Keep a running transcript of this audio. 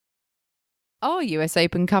Our US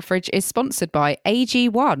Open coverage is sponsored by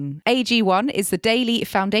AG1. AG1 is the daily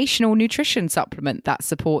foundational nutrition supplement that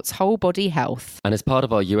supports whole body health. And as part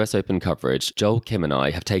of our US Open coverage, Joel, Kim and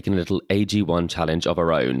I have taken a little AG1 challenge of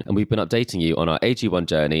our own, and we've been updating you on our AG1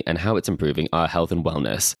 journey and how it's improving our health and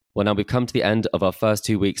wellness. Well, now we've come to the end of our first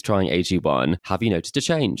 2 weeks trying AG1. Have you noticed a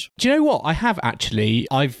change? Do you know what? I have actually.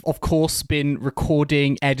 I've, of course, been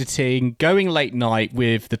recording, editing, going late night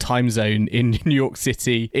with the time zone in New York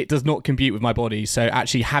City. It does not compute with my body. So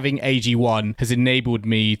actually having AG1 has enabled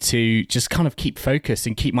me to just kind of keep focused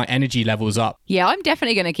and keep my energy levels up. Yeah, I'm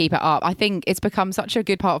definitely going to keep it up. I think it's become such a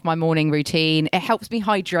good part of my morning routine. It helps me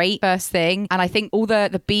hydrate first thing. And I think all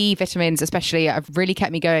the B vitamins especially have really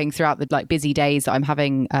kept me going throughout the busy days that I'm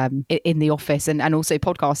having in the office and also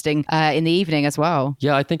podcasting in the evening as well.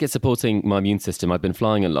 Yeah, I think it's supporting my immune system. I've been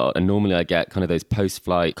flying a lot and normally I get kind of those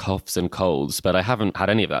post-flight coughs and colds, but I haven't had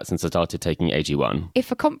any of that since I started taking AG1.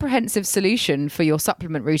 If a comprehensive solution for your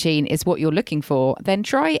supplement routine is what you're looking for, then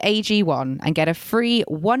try AG1 and get a free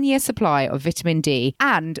 1-year supply of vitamin D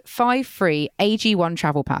and 5 free AG1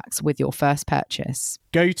 travel packs with your first purchase.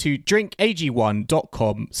 Go to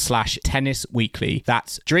drinkag1.com/tennisweekly.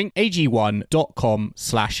 That's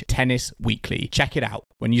drinkag1.com/tennisweekly. Check it out.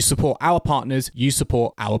 When you support our partners, you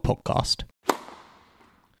support our podcast.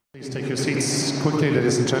 Please take your seats quickly,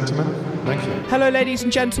 ladies and gentlemen. Thank you. Hello, ladies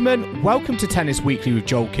and gentlemen. Welcome to Tennis Weekly with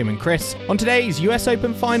Joel, Kim and Chris. On today's US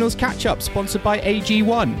Open Finals catch-up, sponsored by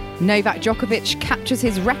AG1. Novak Djokovic captures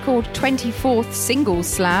his record 24th singles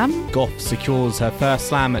slam. Gauff secures her first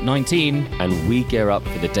slam at 19. And we gear up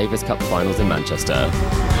for the Davis Cup finals in Manchester.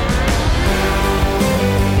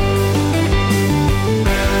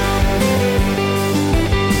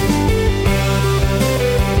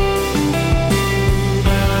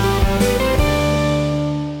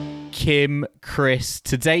 Kim, Chris,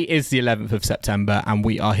 today is the 11th of September and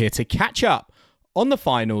we are here to catch up on the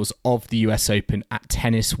finals of the US Open at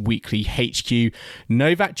Tennis Weekly HQ.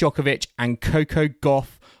 Novak Djokovic and Coco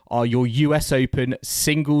Gauff are your US Open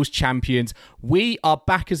singles champions. We are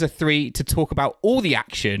back as a three to talk about all the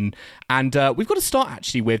action, and we've got to start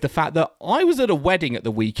actually with the fact that I was at a wedding at the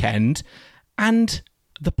weekend and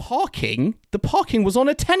the parking was on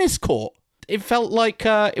a tennis court. It felt like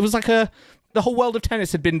it was like the whole world of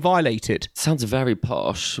tennis had been violated. Sounds very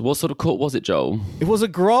posh. What sort of court was it, Joel? It was a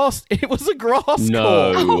grass court.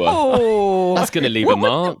 No. Oh. That's going to leave a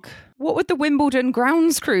mark. What would the Wimbledon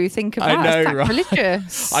grounds crew think of that? I know, It's right?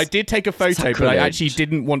 sacrilegious. I did take a photo, but I Sacrilege. actually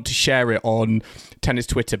didn't want to share it on tennis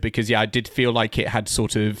Twitter because, I did feel like it had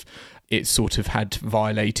sort of had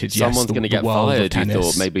violated. Someone's going to get fired. You tennis.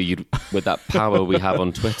 thought maybe with that power we have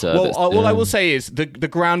on Twitter. Well, all I will say is the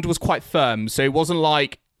ground was quite firm, so it wasn't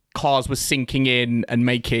like cars were sinking in and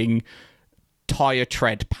making tyre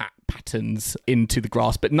tread patterns into the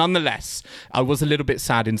grass. But nonetheless, I was a little bit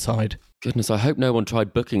sad inside. Goodness, I hope no one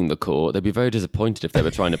tried booking the court. They'd be very disappointed if they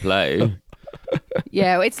were trying to play.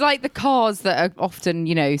 Yeah, it's like the cars that are often,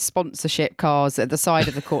 sponsorship cars at the side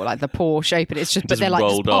of the court, like the Porsche Open. It's just, but they're like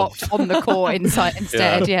just parked on the court inside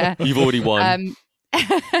instead. Yeah. You've already won.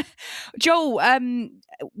 Joel,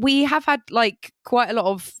 we have had quite a lot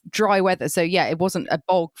of dry weather, so it wasn't a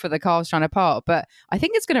bog for the cars trying to park, but I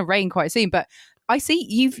think it's going to rain quite soon. But I see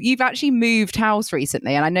you've actually moved house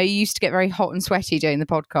recently, and I know you used to get very hot and sweaty doing the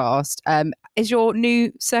podcast. Is your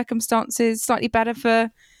new circumstances slightly better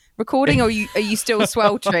for recording, or are you still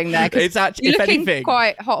sweltering there? It's actually, you're if looking anything,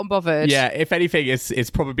 quite hot and bothered. Yeah, if anything,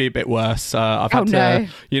 it's probably a bit worse. I've had to,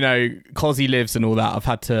 Cosy lives and all that. I've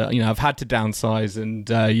had to downsize,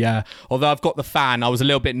 and although I've got the fan, I was a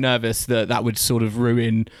little bit nervous that would sort of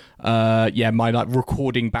ruin, my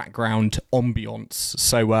recording background ambience.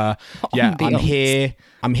 So ambience.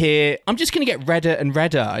 I'm here. I'm just gonna get redder and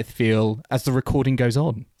redder, I feel, as the recording goes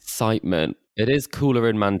on. Excitement. It is cooler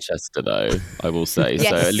in Manchester, though, I will say. Yes.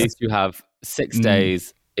 So at least you have 6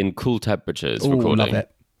 days in cool temperatures recording. Love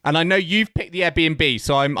it. And I know you've picked the Airbnb,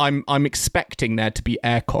 so I'm expecting there to be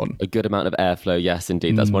aircon. A good amount of airflow, yes,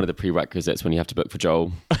 indeed. That's one of the prerequisites when you have to book for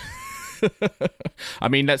Joel. I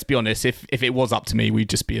mean, let's be honest. If it was up to me, we'd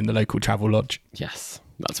just be in the local travel lodge. Yes,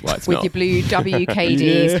 that's why it's with not. your blue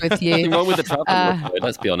WKDs with you. Nothing wrong with the travel lodge,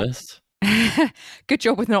 let's be honest. Good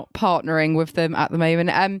job with not partnering with them at the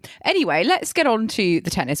moment. Anyway, let's get on to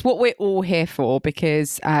the tennis. What we're all here for,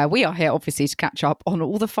 because we are here obviously to catch up on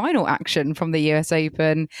all the final action from the US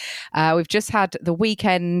Open. We've just had the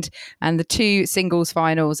weekend and the 2 singles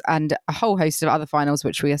finals and a whole host of other finals,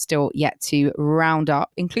 which we are still yet to round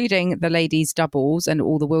up, including the ladies' doubles and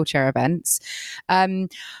all the wheelchair events. I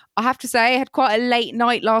have to say, I had quite a late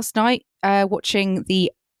night last night watching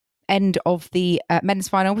the end of the men's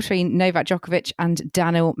final between Novak Djokovic and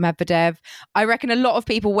Daniil Medvedev. I reckon a lot of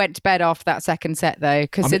people went to bed after that second set, though,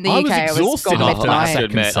 because in the UK I was exhausted gone after that midnight. I have to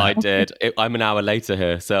admit, I did. I'm an hour later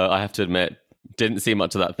here, so I have to admit, didn't see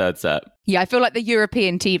much of that third set. Yeah, I feel like the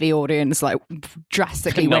European TV audience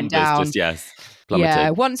drastically went down. Plummeted. Yeah,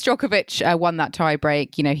 once Djokovic won that tie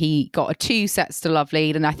break, he got a 2-love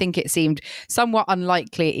lead, and I think it seemed somewhat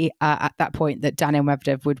unlikely at that point that Daniil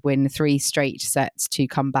Medvedev would win 3 straight sets to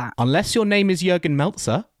come back. Unless your name is Jürgen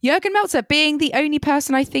Meltzer. Jürgen Meltzer being the only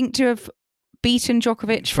person I think to have beaten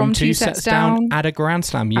Djokovic from 2 sets down at a Grand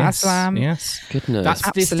Slam. Yes, yes. Goodness, that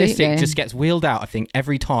statistic just gets wheeled out. I think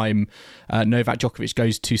every time Novak Djokovic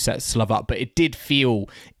goes 2 sets to love up, but it did feel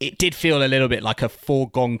a little bit like a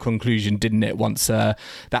foregone conclusion, didn't it? Once that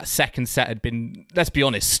second set had been, let's be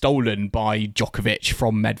honest, stolen by Djokovic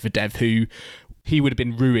from Medvedev, who he would have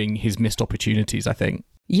been ruining his missed opportunities, I think.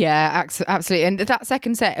 Yeah, absolutely. And that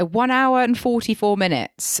second set, 1 hour and 44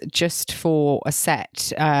 minutes just for a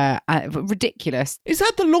set. Ridiculous. Is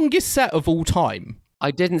that the longest set of all time?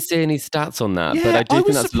 I didn't see any stats on that, but I do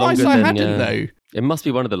think that's longer I than... hadn't, though. It must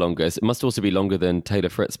be one of the longest. It must also be longer than Taylor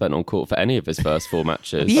Fritz spent on court for any of his first 4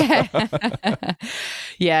 matches. Yeah.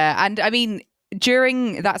 Yeah, and I mean,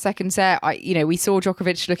 during that second set, we saw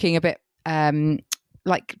Djokovic looking a bit...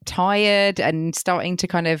 tired and starting to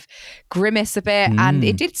kind of grimace a bit. And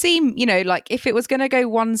it did seem, if it was going to go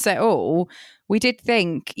 1 set all, we did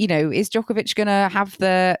think, is Djokovic going to have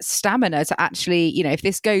the stamina to actually, if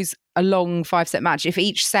this goes a long 5-set match, if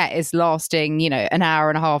each set is lasting, an hour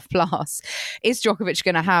and a half plus, is Djokovic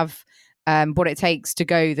going to have what it takes to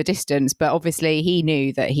go the distance? But obviously he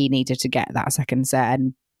knew that he needed to get that second set.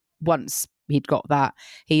 And once he'd got that,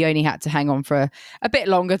 he only had to hang on for a bit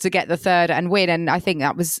longer to get the third and win. And I think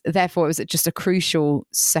it was just a crucial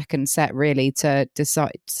second set, really, to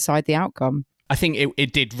decide the outcome. I think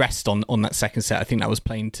it did rest on that second set. I think that was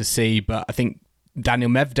plain to see, but I think Daniil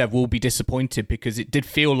Medvedev will be disappointed because it did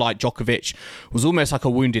feel like Djokovic was almost like a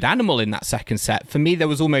wounded animal in that second set. For me, there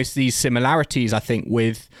was almost these similarities, I think,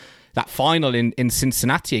 with that final in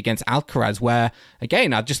Cincinnati against Alcaraz, where,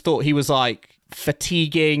 again, I just thought he was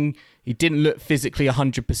fatiguing. He didn't look physically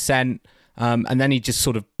 100%. And then he just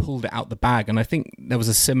sort of pulled it out the bag. And I think there was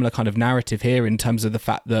a similar kind of narrative here in terms of the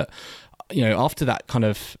fact that, after that kind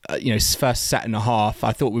of, first set and a half,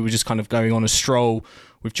 I thought we were just kind of going on a stroll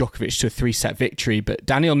with Djokovic to a 3-set victory. But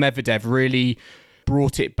Daniil Medvedev really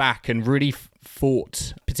brought it back and really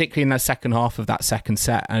fought, particularly in the second half of that second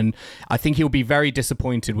set. And I think he'll be very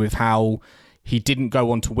disappointed with how he didn't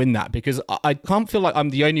go on to win that, because I can't feel like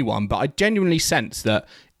I'm the only one, but I genuinely sense that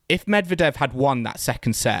if Medvedev had won that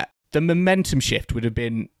second set, the momentum shift would have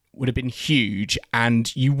been huge,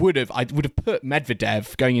 and I would have put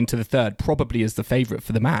Medvedev going into the third probably as the favourite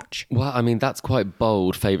for the match. Well, I mean, that's quite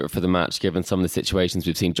bold favourite for the match, given some of the situations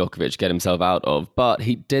we've seen Djokovic get himself out of. But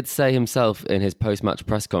he did say himself in his post-match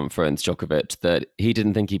press conference, Djokovic, that he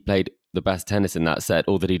didn't think he played the best tennis in that set,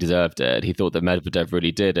 or that he deserved it. He thought that Medvedev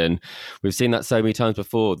really did. And we've seen that so many times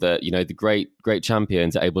before, that, the great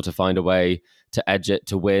champions are able to find a way to edge it,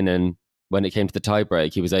 to win. And when it came to the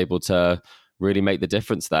tiebreak, he was able to really make the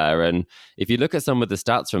difference there. And if you look at some of the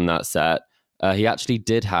stats from that set, he actually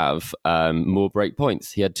did have more break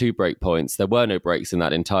points. He had 2 break points. There were no breaks in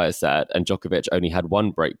that entire set, and Djokovic only had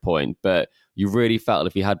 1 break point. But you really felt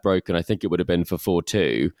if he had broken, I think it would have been for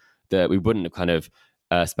 4-2, that we wouldn't have kind of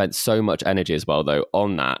spent so much energy as well, though,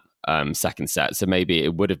 on that second set. So maybe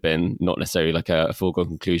it would have been not necessarily like a foregone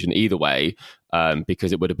conclusion either way,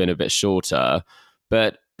 because it would have been a bit shorter.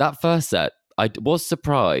 But that first set, I was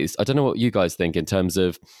surprised. I don't know what you guys think in terms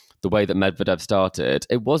of the way that Medvedev started.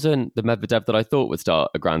 It wasn't the Medvedev that I thought would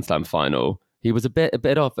start a Grand Slam final. He was a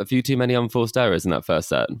bit off, a few too many unforced errors in that first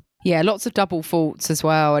set. Yeah, lots of double faults as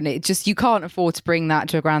well. And it just, you can't afford to bring that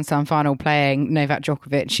to a Grand Slam final playing Novak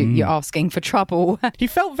Djokovic. You're asking for trouble. He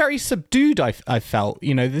felt very subdued, I felt.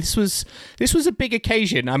 This was a big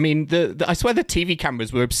occasion. I mean, I swear the TV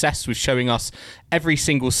cameras were obsessed with showing us every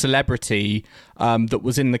single celebrity that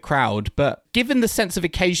was in the crowd. But given the sense of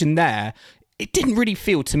occasion there, it didn't really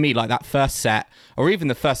feel to me like that first set, or even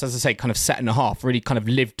the first, as I say, kind of set and a half, really kind of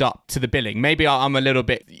lived up to the billing. Maybe I'm a little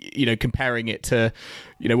bit, comparing it to,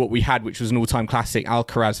 what we had, which was an all-time classic,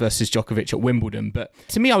 Alcaraz versus Djokovic at Wimbledon. But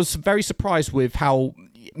to me, I was very surprised with how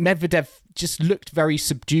Medvedev just looked very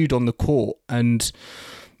subdued on the court and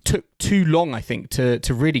took too long, I think, to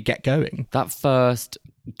really get going. That first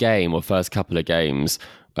game, or first couple of games,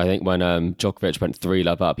 I think when Djokovic went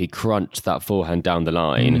 3-love up, he crunched that forehand down the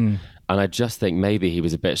line. And I just think maybe he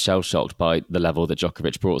was a bit shell-shocked by the level that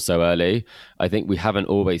Djokovic brought so early. I think we haven't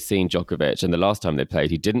always seen Djokovic, and the last time they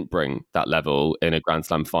played, he didn't bring that level in a Grand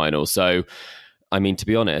Slam final. So, I mean, to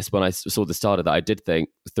be honest, when I saw the start of that, I did think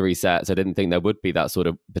 3 sets. I didn't think there would be that sort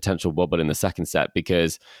of potential wobble in the second set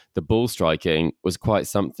because the ball striking was quite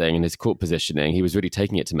something, and his court positioning, he was really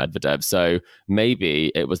taking it to Medvedev. So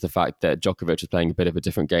maybe it was the fact that Djokovic was playing a bit of a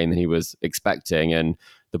different game than he was expecting, and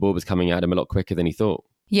the ball was coming at him a lot quicker than he thought.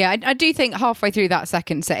 Yeah, I do think halfway through that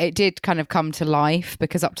second set, it did kind of come to life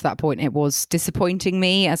because up to that point, it was disappointing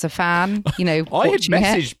me as a fan. You know, I had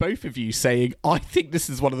messaged both of you saying, I think this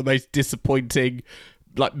is one of the most disappointing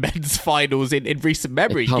men's finals in recent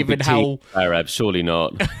memory, given how Arab, surely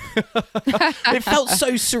not. It felt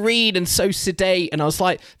so serene and so sedate, and I was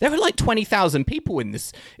like, there were 20,000 people in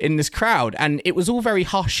this crowd, and it was all very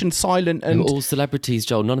hush and silent, and they were all celebrities,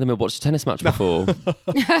 Joel. None of them had watched a tennis match before.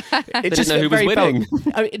 It they just didn't know who was winning.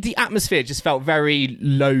 The atmosphere just felt very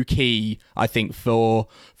low key, I think, for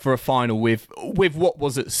a final with what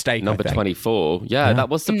was at stake. Number 24, yeah, that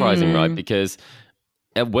was surprising, right? Because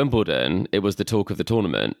at Wimbledon, it was the talk of the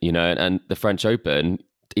tournament, and the French Open,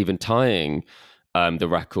 even tying the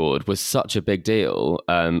record was such a big deal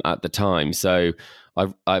at the time. So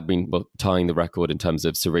I've been tying the record in terms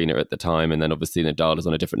of Serena at the time, and then obviously Nadal is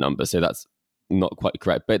on a different number, so that's not quite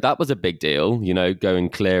correct. But that was a big deal, going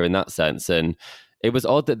clear in that sense. And it was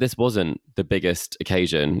odd that this wasn't the biggest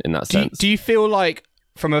occasion in that sense. Do you feel like,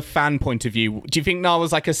 from a fan point of view, do you think there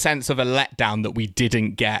was a sense of a letdown that we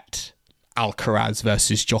didn't get Alcaraz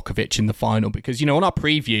versus Djokovic in the final? Because on our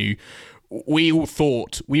preview, we all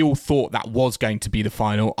thought that was going to be the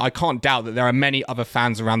final. I can't doubt that there are many other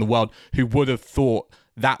fans around the world who would have thought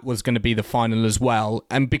that was going to be the final as well.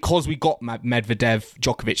 And because we got Medvedev,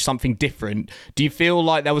 Djokovic, something different, do you feel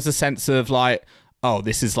like there was a sense of oh,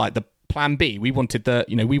 this is the plan B? We wanted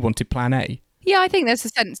we wanted plan A. Yeah, I think there's a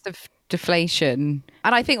sense of deflation.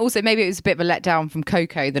 And I think also maybe it was a bit of a letdown from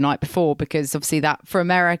Coco the night before, because obviously that for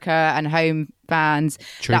America and home fans,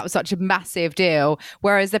 True. That was such a massive deal.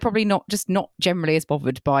 Whereas they're probably not generally as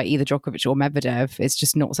bothered by either Djokovic or Medvedev. It's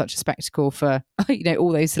just not such a spectacle for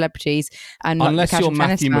all those celebrities. And unless you're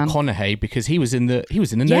Matthew McConaughey, because he was in the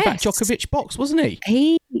Novak Djokovic box, wasn't he?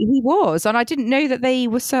 He was, and I didn't know that they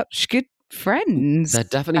were such good friends. They're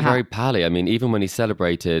definitely very pally. I mean, even when he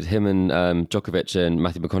celebrated, him and Djokovic and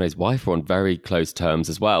Matthew McConaughey's wife were on very close terms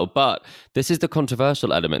as well. But this is the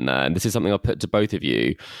controversial element there, and this is something I'll put to both of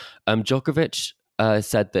you. Djokovic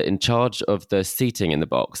said that in charge of the seating in the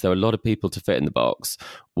box, there were a lot of people to fit in the box,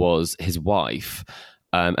 was his wife,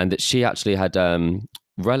 and that she actually had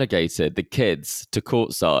relegated the kids to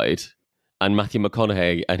courtside, and Matthew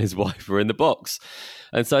McConaughey and his wife were in the box.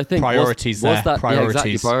 And so I think priorities was that priorities. Yeah,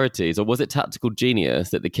 exactly, priorities, or was it tactical genius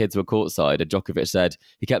that the kids were courtside? And Djokovic said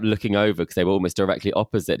he kept looking over because they were almost directly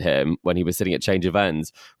opposite him when he was sitting at change of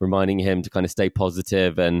ends, reminding him to kind of stay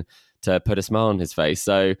positive and to put a smile on his face.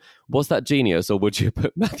 So was that genius, or would you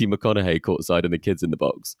put Matthew McConaughey courtside and the kids in the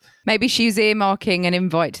box? Maybe she was earmarking an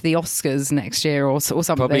invite to the Oscars next year or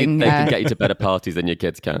something. Probably they can get you to better parties than your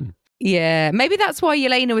kids can. Yeah, maybe that's why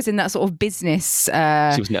Yelena was in that sort of business. She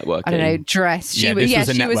was networking. I don't know, dress. She was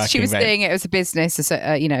seeing it as a business,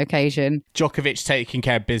 occasion. Djokovic taking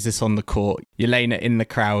care of business on the court. Yelena in the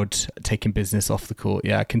crowd taking business off the court.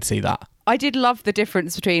 Yeah, I can see that. I did love the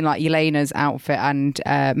difference between Yelena's outfit and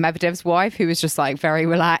Medvedev's wife, who was just very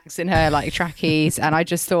relaxed in her trackies, and I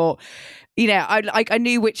just thought, I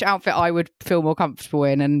knew which outfit I would feel more comfortable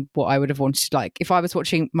in and what I would have wanted. If I was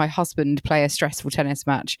watching my husband play a stressful tennis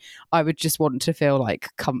match, I would just want to feel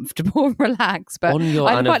comfortable and relaxed. But on your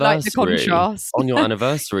I quite like the contrast. On your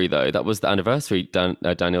anniversary, though, that was the anniversary.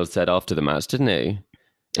 Daniel said after the match, didn't he?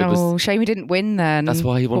 Shame he didn't win then. That's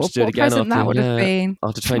why he wanted to do it again. Present that would have been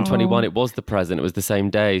after 2021. It was the present. It was the same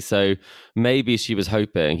day. So maybe she was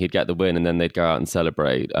hoping he'd get the win and then they'd go out and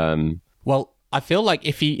celebrate. Well, I feel like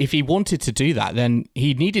if he wanted to do that, then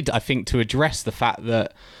he needed, I think, to address the fact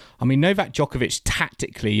that, Novak Djokovic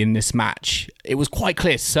tactically in this match, it was quite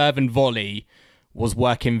clear serve and volley was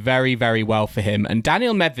working very, very well for him. And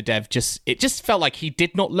Daniil Medvedev just felt like he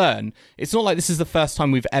did not learn. It's not like this is the first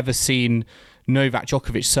time we've ever seen Novak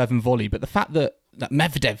Djokovic serve and volley, but the fact that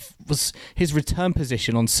Medvedev his return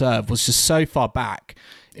position on serve was just so far back.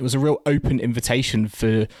 It was a real open invitation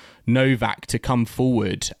for Novak to come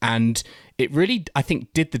forward, and it really, I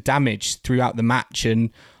think, did the damage throughout the match.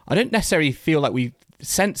 And I don't necessarily feel like we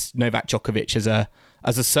sensed Novak Djokovic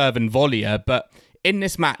as a serve and volleyer, but in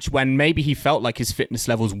this match when maybe he felt like his fitness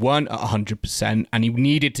levels weren't at 100% and he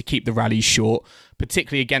needed to keep the rallies short,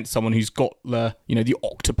 particularly against someone who's got the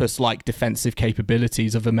octopus-like defensive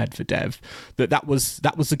capabilities of a Medvedev, that was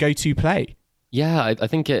the go-to play. Yeah, I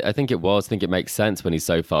think it was. I think it makes sense when he's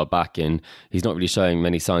so far back and he's not really showing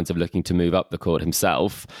many signs of looking to move up the court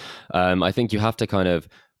himself. I think you have to kind of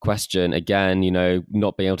question again,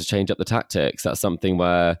 not being able to change up the tactics. That's something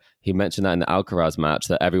where he mentioned that in the Alcaraz match,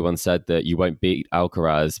 that everyone said that you won't beat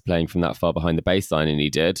Alcaraz playing from that far behind the baseline, and he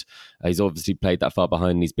did. He's obviously played that far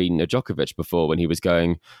behind and he's beaten a Djokovic before when he was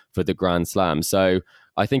going for the Grand Slam. So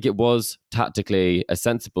I think it was tactically a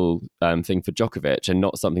sensible thing for Djokovic and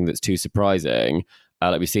not something that's too surprising.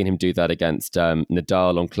 Like we've seen him do that against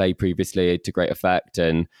Nadal on clay previously to great effect.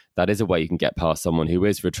 And that is a way you can get past someone who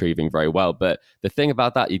is retrieving very well. But the thing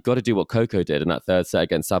about that, you've got to do what Coco did in that third set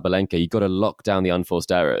against Sabalenka. You've got to lock down the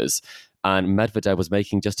unforced errors. And Medvedev was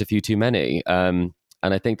making just a few too many. And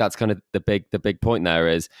I think that's kind of the big point there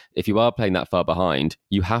is if you are playing that far behind,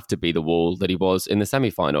 you have to be the wall that he was in the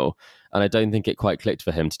semi-final. And I don't think it quite clicked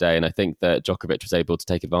for him today. And I think that Djokovic was able to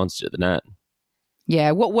take advantage at the net.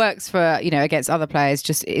 Yeah, what works for, against other players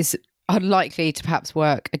just is unlikely to perhaps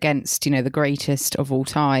work against, the greatest of all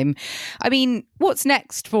time. I mean, what's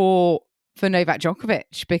next for Novak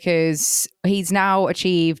Djokovic? Because he's now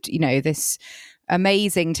achieved, this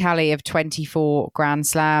amazing tally of 24 Grand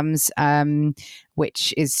Slams,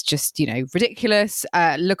 which is just, ridiculous.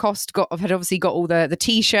 Lacoste had obviously got all the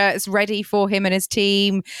T-shirts ready for him and his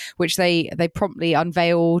team, which they promptly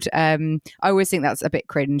unveiled. I always think that's a bit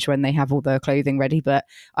cringe when they have all the clothing ready, but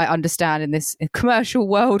I understand in this commercial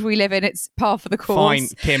world we live in, it's par for the course. Fine,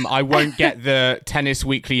 Kim, I won't get the Tennis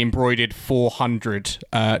Weekly embroidered 400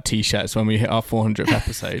 T-shirts when we hit our 400th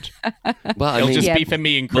episode. Well, It'll just be for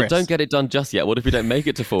me and Chris. Well, don't get it done just yet. What if we don't make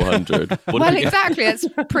it to 400? Well, exactly. That's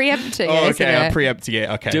preempting it, isn't it? I'm preempting it.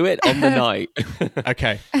 Okay. Do it on the night.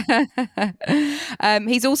 Okay.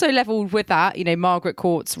 He's also levelled with that, Margaret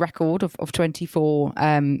Court's record of 24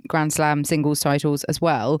 Grand Slam singles titles as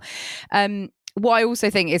well. What I also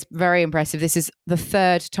think is very impressive, this is the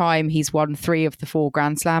third time he's won 3 of the 4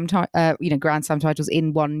 Grand Slam titles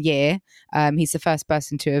in 1 year. He's the first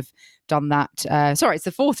person to have done that. It's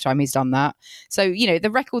the 4th time he's done that. So, the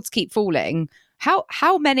records keep falling.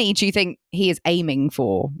 How many do you think he is aiming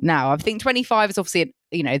for now? I think 25 is obviously,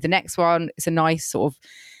 the next one. It's a nice sort of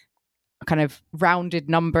kind of rounded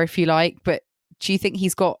number, if you like. But do you think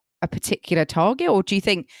he's got a particular target, or do you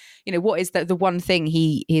think, what is the one thing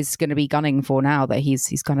he is going to be gunning for now that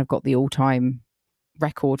he's kind of got the all-time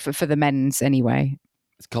record for the men's anyway?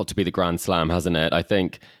 It's got to be the Grand Slam, hasn't it? I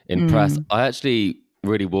think in press, I actually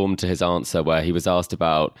really warmed to his answer where he was asked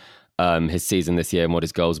about his season this year and what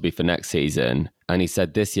his goals would be for next season. And he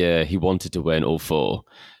said this year he wanted to win all 4.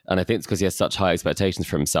 And I think it's because he has such high expectations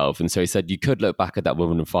for himself. And so he said you could look back at that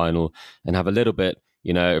Wimbledon final and have a little bit,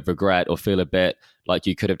 of regret or feel a bit like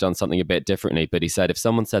you could have done something a bit differently. But he said if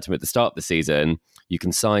someone said to him at the start of the season, you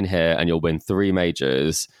can sign here and you'll win 3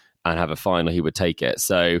 majors and have a final, he would take it.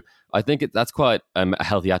 So I think that's quite a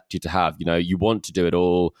healthy attitude to have. You want to do it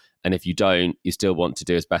all. And if you don't, you still want to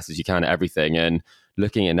do as best as you can at everything. And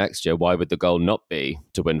looking at next year, why would the goal not be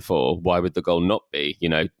to win 4? Why would the goal not be,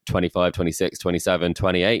 25, 26, 27,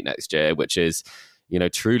 28 next year, which is,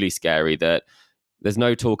 truly scary that there's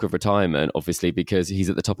no talk of retirement, obviously, because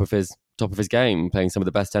he's at the top of his game, playing some of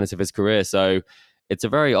the best tennis of his career. So it's a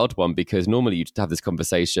very odd one because normally you'd have this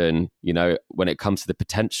conversation, when it comes to the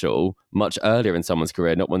potential much earlier in someone's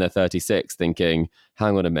career, not when they're 36, thinking,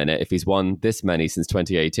 hang on a minute, if he's won this many since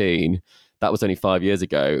 2018, that was only 5 years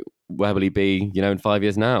ago. Where will he be, in 5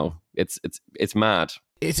 years now? It's mad.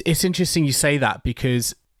 It's interesting you say that,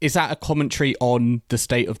 because is that a commentary on the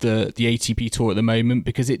state of the ATP tour at the moment?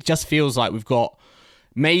 Because it just feels like we've got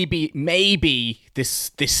maybe this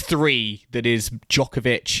 3 that is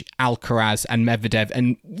Djokovic, Alcaraz and Medvedev,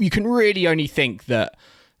 and you can really only think that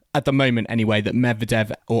at the moment anyway that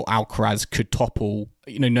Medvedev or Alcaraz could topple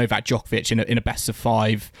Novak Djokovic in a best of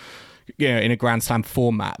 5 in a Grand Slam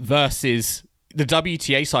format, versus the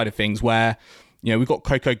WTA side of things where we've got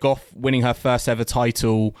Coco Gauff winning her first ever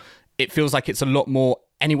title. It feels like it's a lot more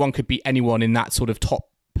anyone could beat anyone in that sort of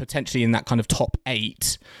potentially in that kind of top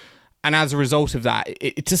 8. And as a result of that,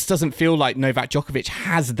 it just doesn't feel like Novak Djokovic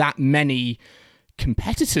has that many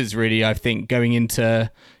competitors, really, I think, going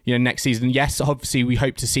into next season. Yes, obviously, we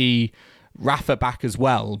hope to see Rafa back as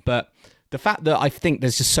well. But the fact that I think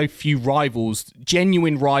there's just so few rivals,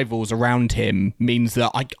 genuine rivals around him, means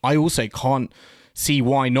that I also can't see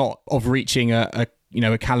why not of reaching a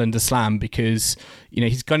a calendar slam, because,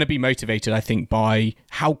 he's going to be motivated, I think, by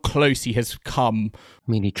how close he has come.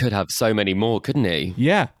 I mean, he could have so many more, couldn't he?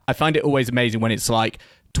 Yeah. I find it always amazing when it's like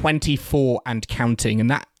 24 and counting, and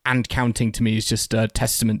that and counting to me is just a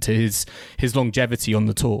testament to his longevity on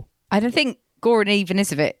the tour. I don't think Goran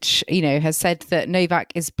Ivanisevic, has said that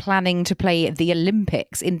Novak is planning to play at the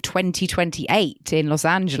Olympics in 2028 in Los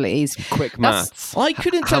Angeles. Quick maths. I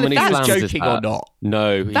couldn't tell if he was joking or not.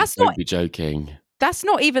 No, he won't be joking. That's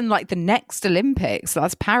not even like the next Olympics.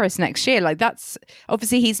 That's Paris next year. Like, that's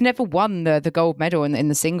obviously he's never won the gold medal in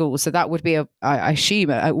the singles. So that would be, I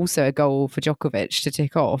assume, also a goal for Djokovic to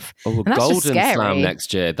tick off. Oh, a golden slam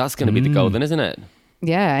next year. That's going to be the golden, isn't it?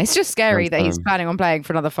 Yeah, it's just scary that he's planning on playing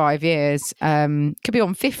for another 5 years. Could be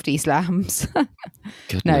on 50 slams.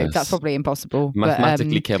 No, that's probably impossible.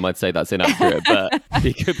 Mathematically, Kim, I'd say that's inaccurate, but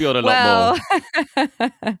he could be on a lot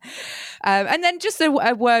more. And then just a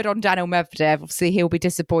word on Daniil Medvedev. Obviously, he'll be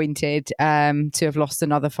disappointed to have lost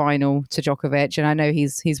another final to Djokovic. And I know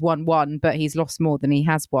he's won one, but he's lost more than he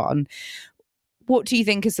has won. What do you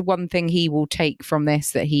think is the one thing he will take from this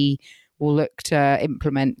that he will look to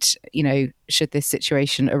implement, should this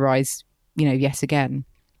situation arise, yet again?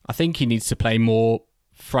 I think he needs to play more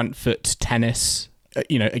front foot tennis,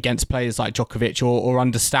 against players like Djokovic, or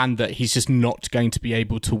understand that he's just not going to be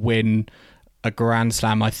able to win a Grand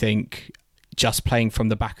Slam, I think, just playing from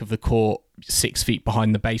the back of the court, 6 feet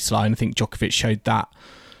behind the baseline. I think Djokovic showed that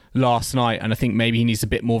last night, and I think maybe he needs a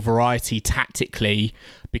bit more variety tactically,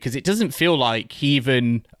 because it doesn't feel like he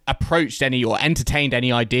even approached any or entertained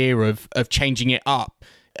any idea of changing it up.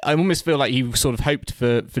 I almost feel like he sort of hoped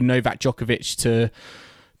for Novak Djokovic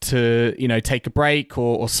to take a break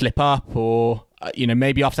or slip up, or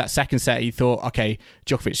maybe after that second set he thought, okay,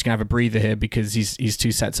 Djokovic's gonna have a breather here because he's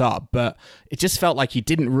 2 sets up. But it just felt like he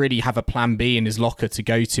didn't really have a plan B in his locker to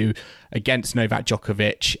go to against Novak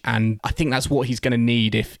Djokovic, and I think that's what he's going to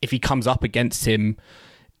need if he comes up against him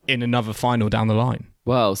in another final down the line.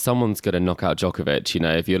 Well, someone's going to knock out Djokovic.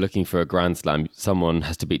 If you're looking for a Grand Slam, someone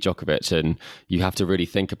has to beat Djokovic, and you have to really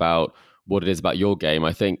think about what it is about your game.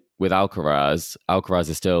 I think with Alcaraz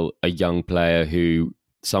is still a young player who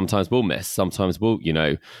sometimes will miss, sometimes will,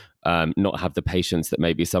 not have the patience that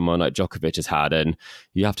maybe someone like Djokovic has had. And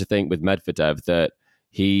you have to think with Medvedev that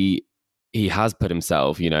he has put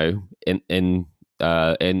himself, in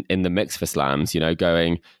the mix for slams,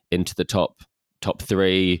 going into the top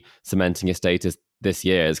 3, cementing his status this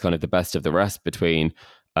year as kind of the best of the rest between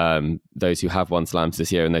those who have won slams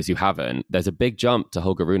this year and those who haven't. There's a big jump to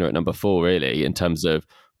Holger Rune at number 4, really, in terms of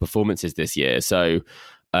performances this year. So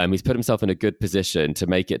he's put himself in a good position to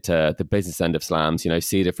make it to the business end of slams,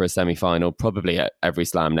 seeded for a semi-final, probably at every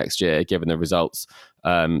slam next year, given the results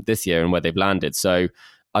this year and where they've landed. So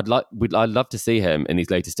I'd love to see him in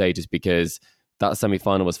these later stages, because that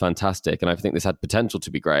semi-final was fantastic, and I think this had potential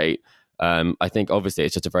to be great. I think obviously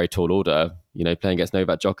it's just a very tall order, playing against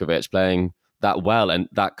Novak Djokovic, playing that well and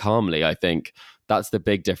that calmly. I think that's the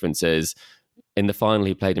big difference. Is in the final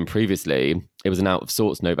he played in previously, it was an out of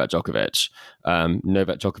sorts Novak Djokovic.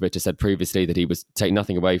 Novak Djokovic has said previously that he was take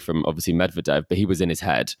nothing away from obviously Medvedev, but he was in his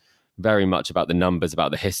head very much about the numbers,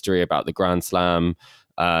 about the history, about the Grand Slam.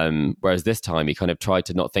 Whereas this time he kind of tried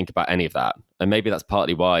to not think about any of that. And maybe that's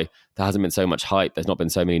partly why there hasn't been so much hype. There's not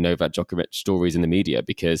been so many Novak Djokovic stories in the media,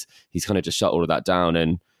 because he's kind of just shut all of that down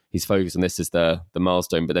and he's focused on this as the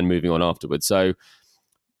milestone, but then moving on afterwards. So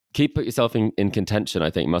put yourself in contention,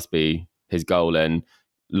 I think must be his goal, and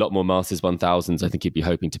a lot more Masters 1000s I think he'd be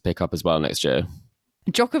hoping to pick up as well next year.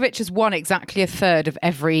 Djokovic has won exactly a third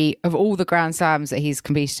of all the Grand Slams that he's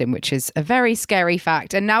competed in, which is a very scary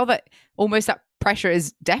fact. And now that almost that pressure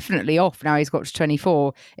is definitely off, now he's got to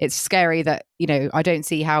 24, it's scary that, I don't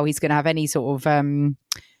see how he's going to have any sort of,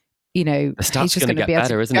 the stats he's just going to be able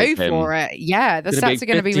to go for it. Yeah, the stats are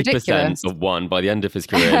going to be ridiculous. Of one by the end of his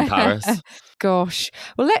career in Paris. Gosh.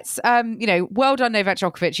 Well, let's, well done, Novak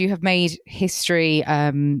Djokovic. You have made history.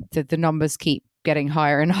 The numbers keep getting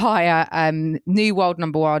higher and higher. New world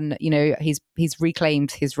number 1, he's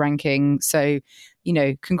reclaimed his ranking. So,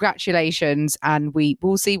 congratulations, and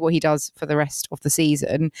we'll see what he does for the rest of the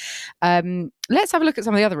season. Let's have a look at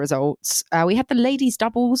some of the other results. We had the ladies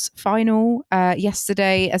doubles final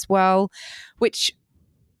yesterday as well, which,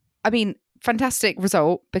 fantastic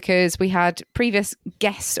result, because we had previous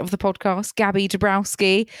guest of the podcast, Gabby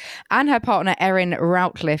Dabrowski, and her partner Erin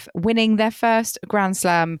Routliffe winning their first Grand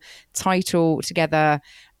Slam title together,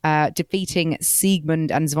 defeating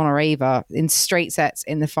Siegmund and Zvonareva in straight sets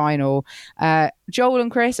in the final. Joel and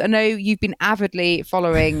Chris, I know you've been avidly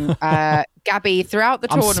following Gabby throughout the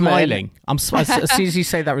tournament. I'm smiling. As soon as you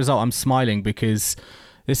say that result, I'm smiling, because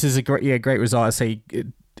This is a great result. I say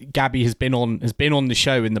Gabby has been on the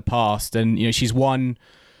show in the past, and she's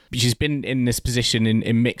been in this position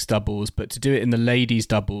in mixed doubles, but to do it in the ladies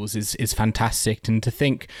doubles is fantastic. And to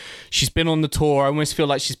think she's been on the tour, I almost feel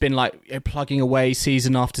like she's been like plugging away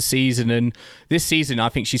season after season. And this season, I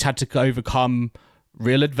think she's had to overcome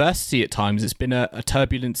real adversity at times. It's been a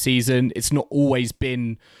turbulent season. It's not always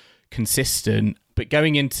been consistent. But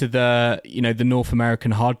going into the North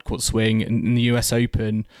American hardcourt swing and the US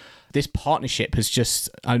Open, this partnership has just,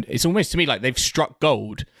 it's almost to me like they've struck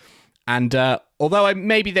gold. And although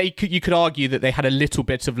maybe you could argue that they had a little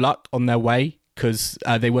bit of luck on their way, because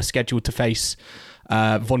they were scheduled to face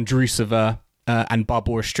Vondrousova and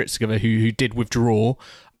Barbora Strycova, who did withdraw,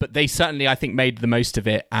 but they certainly, I think, made the most of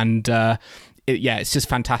it. And it's just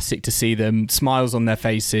fantastic to see them, smiles on their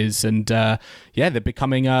faces, and they're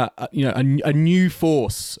becoming a new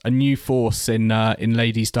force in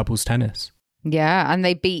ladies doubles tennis. Yeah, and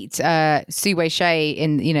they beat Su Wei Shea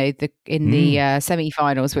in the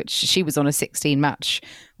semi-finals, which she was on a 16-match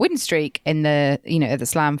win streak in the the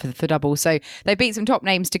slam for doubles. So they beat some top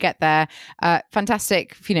names to get there.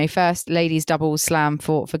 Fantastic, first ladies doubles slam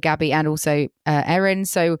for Gabby and also Erin.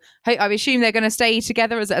 So I assume they're going to stay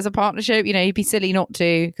together as a partnership. You'd be silly not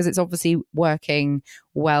to, because it's obviously working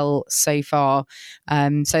well so far.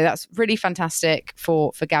 So that's really fantastic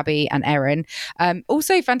for Gabby and Erin.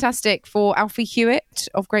 Also fantastic for Alfie Hewitt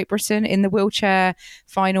of Great Britain in the wheelchair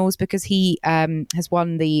finals, because he has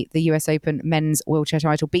won the US Open men's wheelchair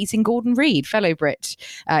title, beating Gordon Reid, fellow Brit,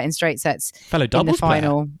 in straight sets. Fellow doubles in the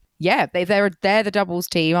final. Player. Yeah, they're the doubles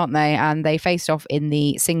team, aren't they? And they faced off in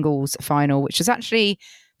the singles final, which was actually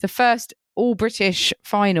the first all-British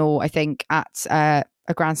final, I think, at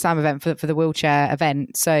a Grand Slam event for the wheelchair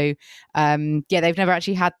event. So, they've never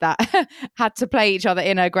actually had to play each other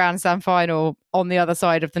in a Grand Slam final on the other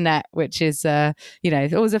side of the net, which is, it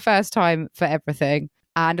was the first time for everything.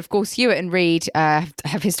 And of course, Hewitt and Reid have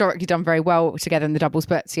historically done very well together in the doubles,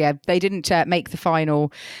 but they didn't make the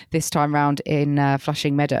final this time round in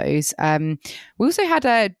Flushing Meadows. We also had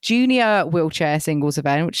a junior wheelchair singles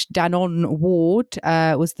event, which Danon Ward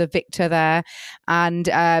was the victor there. And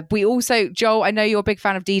we also, Joel, I know you're a big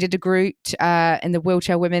fan of Dida de Groot in the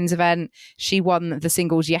wheelchair women's event. She won the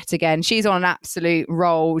singles yet again. She's on an absolute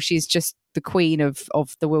roll. She's just the queen of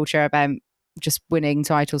the wheelchair event, just winning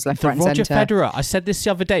titles left, right, and Roger centre. Federer. I said this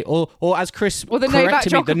the other day, or as Chris the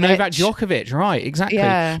corrected me, Novak the Novak Djokovic. Right, exactly.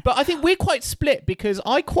 Yeah. But I think we're quite split, because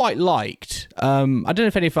I quite liked. I don't know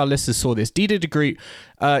if any of our listeners saw this. Dida de Groot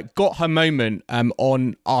got her moment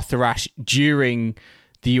on Arthur Ashe during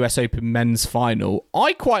the US Open men's final.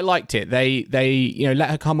 I quite liked it. They let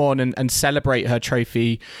her come on and celebrate her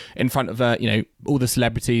trophy in front of all the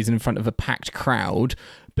celebrities and in front of a packed crowd.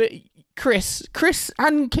 But Chris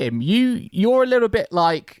and Kim, you're a little bit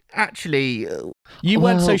like, actually, you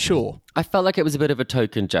weren't so sure. I felt like it was a bit of a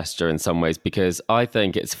token gesture in some ways, because I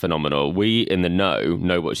think it's phenomenal. We in the know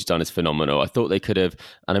what she's done is phenomenal. I thought they could have,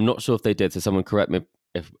 and I'm not sure if they did, so someone correct me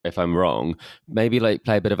if I'm wrong, maybe like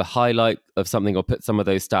play a bit of a highlight of something or put some of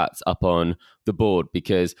those stats up on the board,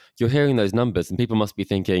 because you're hearing those numbers and people must be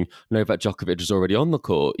thinking Novak Djokovic is already on the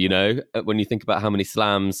court, when you think about how many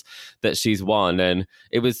slams that she's won. And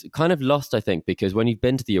it was kind of lost, I think, because when you've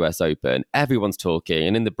been to the US Open, everyone's talking,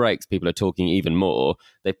 and in the breaks, people are talking even more.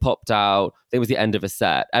 They popped out, it was the end of a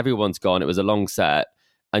set, everyone's gone, it was a long set,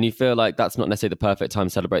 and you feel like that's not necessarily the perfect time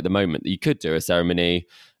to celebrate the moment. That you could do a ceremony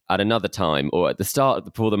at another time, or at the start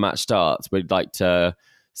before the match starts. We'd like to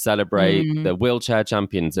celebrate the wheelchair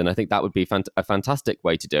champions, and I think that would be a fantastic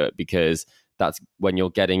way to do it, because that's when you're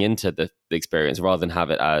getting into the experience, rather than have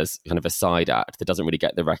it as kind of a side act that doesn't really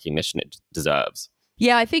get the recognition it deserves.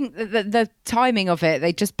 Yeah, I think the timing of it,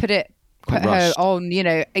 they just put her on,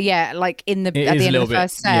 like at the end of the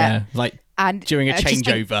first set. Yeah, like and during a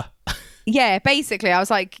changeover. Yeah, basically, I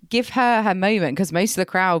was like, give her moment, because most of the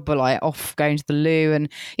crowd were like off going to the loo, and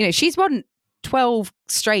she's won 12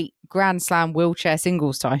 straight Grand Slam wheelchair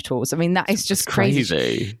singles titles. I mean, that is just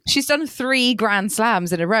crazy. She's done 3 Grand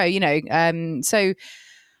Slams in a row, so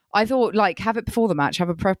I thought, like, have it before the match, have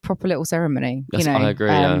a proper little ceremony. I agree.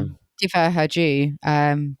 Yeah. Give her due.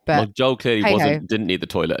 But Joel clearly didn't need the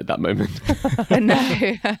toilet at that moment.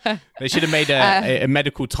 No. They should have made a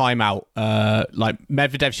medical timeout. Like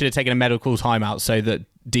Medvedev should have taken a medical timeout so that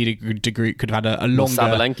Dida de Groot could have had a longer...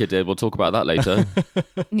 Sabalenka did. We'll talk about that later.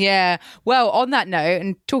 Yeah. Well, on that note,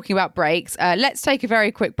 and talking about breaks, let's take a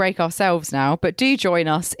very quick break ourselves now, but do join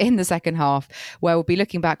us in the second half, where we'll be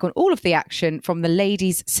looking back on all of the action from the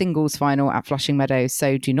ladies' singles final at Flushing Meadows,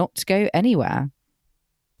 so do not go anywhere.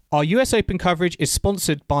 Our US Open coverage is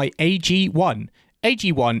sponsored by AG1.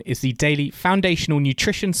 AG1 is the daily foundational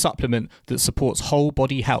nutrition supplement that supports whole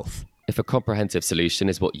body health. If a comprehensive solution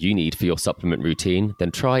is what you need for your supplement routine,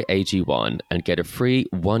 then try AG1 and get a free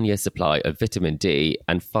 1-year supply of vitamin D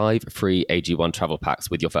and 5 free AG1 travel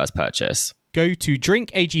packs with your first purchase. Go to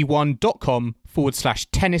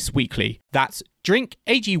drinkag1.com/tennisweekly. That's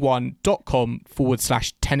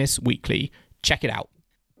drinkag1.com/tennisweekly. Check it out.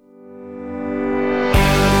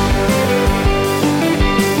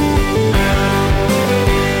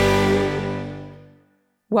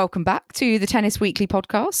 Welcome back to the Tennis Weekly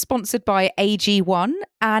podcast, sponsored by AG1.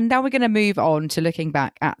 And now we're going to move on to looking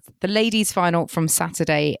back at the ladies' final from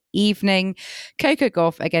Saturday evening. Coco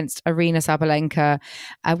Gauff against Aryna Sabalenka.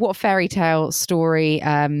 What a fairy tale story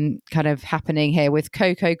kind of happening here with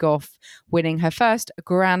Coco Gauff winning her first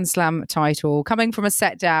Grand Slam title, coming from a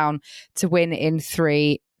set down to win in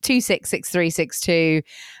 3. 2-6, 6-3,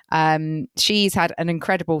 6-2. She's had an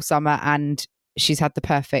incredible summer and she's had the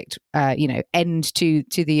perfect, end to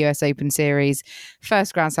the US Open series.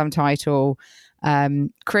 First Grand Slam title.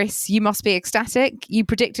 Chris, you must be ecstatic. You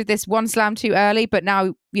predicted this one slam too early, but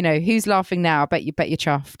now, who's laughing now? I bet you're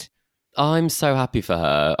chuffed. I'm so happy for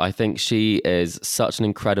her. I think she is such an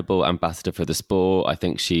incredible ambassador for the sport. I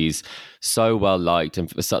think she's so well liked and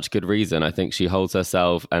for such good reason. I think she holds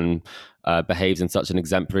herself and behaves in such an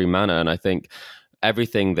exemplary manner. And I think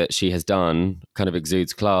everything that she has done kind of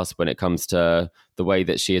exudes class when it comes to the way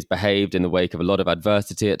that she has behaved in the wake of a lot of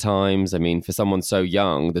adversity at times. I mean, for someone so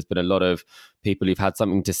young, there's been a lot of people who've had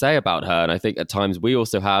something to say about her. And I think at times we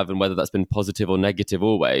also have, and whether that's been positive or negative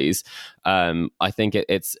always, I think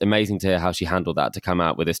it's amazing to hear how she handled that to come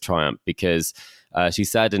out with this triumph, because she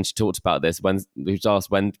said, and she talked about this when we was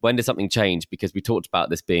asked, when did something change? Because we talked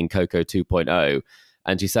about this being Coco 2.0.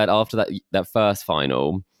 And she said after that first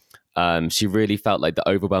final, she really felt like the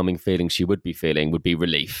overwhelming feeling she would be feeling would be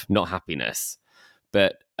relief, not happiness.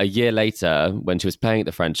 But a year later, when she was playing at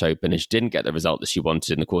the French Open and she didn't get the result that she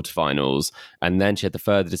wanted in the quarterfinals, and then she had the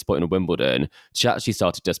further disappointment of Wimbledon, she actually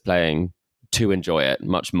started just playing to enjoy it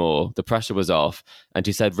much more. The pressure was off. And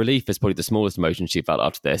she said relief is probably the smallest emotion she felt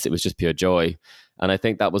after this. It was just pure joy. And I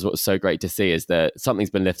think that was what was so great to see, is that something's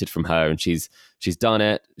been lifted from her and she's done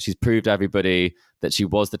it. She's proved to everybody that she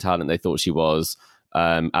was the talent they thought she was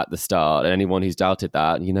at the start. And anyone who's doubted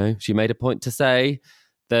that, she made a point to say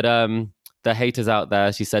that the haters out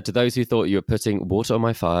there, she said, to those who thought you were putting water on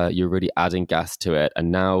my fire, you're really adding gas to it. And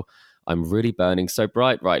now I'm really burning so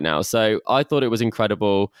bright right now. So I thought it was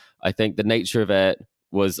incredible. I think the nature of it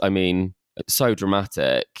was, so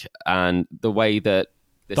dramatic. And the way that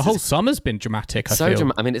the whole summer's been dramatic, I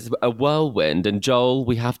feel. It's a whirlwind. And Joel,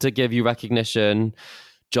 we have to give you recognition.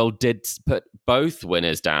 Joel did put both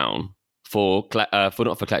winners down for not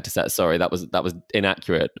for collector sets. Sorry, that was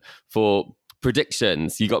inaccurate. For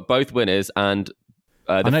predictions, you got both winners and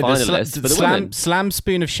the finalists for the women. Slam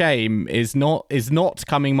spoon of shame is not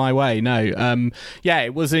coming my way. No,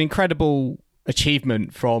 it was an incredible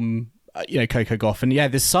achievement from Coco Gauff, and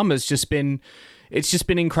this summer's just been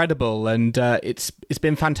incredible, and it's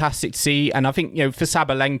been fantastic to see. And I think for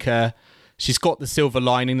Sabalenka, she's got the silver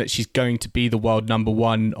lining that she's going to be the world number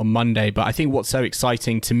one on Monday. But I think what's so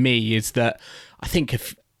exciting to me is that I think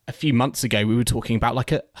a few months ago we were talking about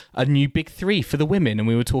like a new big three for the women, and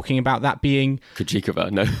we were talking about that being Kuchikova,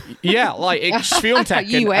 no, like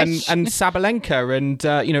Swiatek and Sabalenka and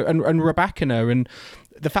Rybakina, and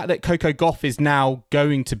the fact that Coco Gauff is now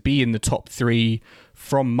going to be in the top three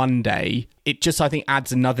from Monday, it just I think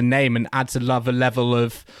adds another name and adds another level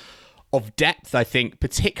of depth, I think,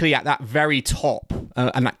 particularly at that very top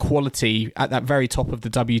and that quality at that very top of the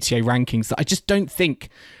WTA rankings that I just don't think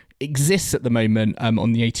exists at the moment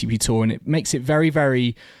on the ATP Tour, and it makes it very,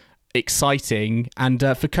 very exciting. And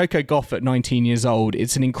for Coco Gauff at 19 years old,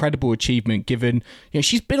 it's an incredible achievement given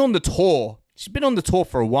she's been on the tour. She's been on the tour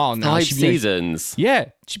for a while now. 5 seasons.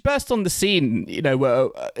 She burst on the scene,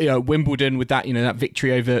 Wimbledon with that, that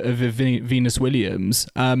victory over Venus Williams,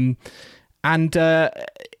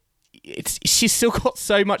 she's still got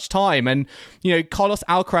so much time. And Carlos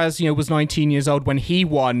Alcaraz, was 19 years old when he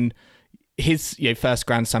won his first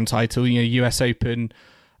Grand Slam title, US Open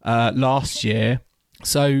last year.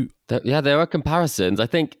 So there are comparisons. I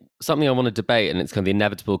think something I want to debate, and it's kind of the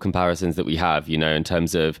inevitable comparisons that we have, in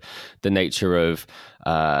terms of the nature of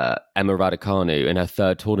Emma Raducanu in her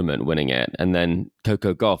third tournament winning it, and then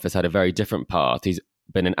Coco Gauff has had a very different path. He's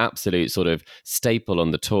been an absolute sort of staple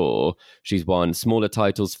on the tour. She's won smaller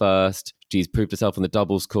titles first. She's proved herself on the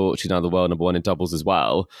doubles court. She's now the world number one in doubles as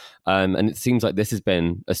well. And it seems like this has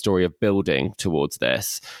been a story of building towards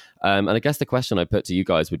this. And I guess the question I put to you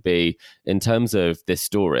guys would be, in terms of this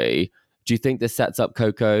story, do you think this sets up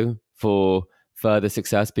Coco for further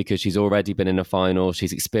success because she's already been in a final.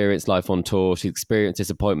 She's experienced life on tour. She's experienced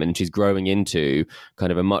disappointment. And she's growing into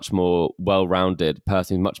kind of a much more well-rounded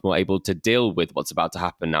person who's much more able to deal with what's about to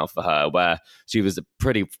happen now for her, where she was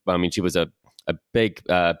she was a big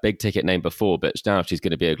ticket name before, but now she's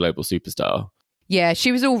going to be a global superstar. Yeah,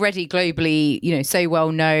 she was already globally, so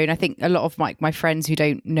well known. I think a lot of my friends who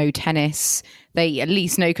don't know tennis, they at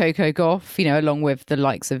least know Coco Gauff, along with the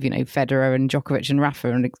likes of, Federer and Djokovic and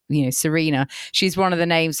Rafa and, Serena. She's one of the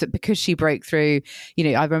names that, because she broke through,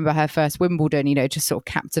 I remember her first Wimbledon, just sort of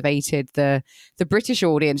captivated the British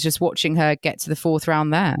audience, just watching her get to the fourth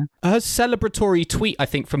round there. Her celebratory tweet, I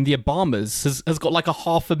think, from the Obamas has got like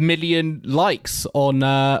 500,000 likes on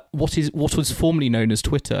what was formerly known as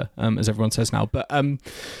Twitter, as everyone says now. But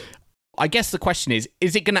I guess the question is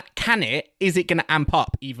it gonna amp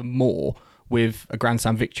up even more with a Grand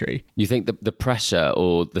Slam victory? You think the pressure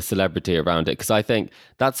or the celebrity around it? Because I think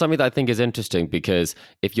that's something that I think is interesting, because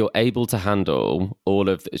if you're able to handle all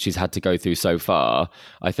of that she's had to go through so far,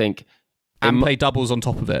 I think... And play doubles on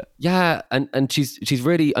top of it. Yeah, and she's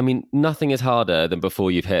really... I mean, nothing is harder than before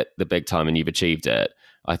you've hit the big time and you've achieved it.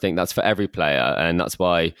 I think that's for every player, and that's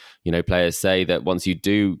why, players say that once you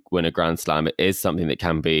do win a Grand Slam, it is something that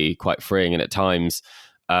can be quite freeing, and at times...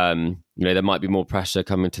 there might be more pressure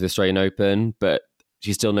coming to the Australian Open, but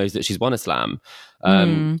she still knows that she's won a slam.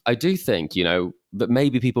 I do think, that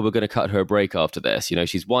maybe people were going to cut her a break after this.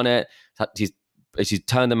 She's won it. She's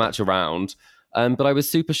turned the match around. But I was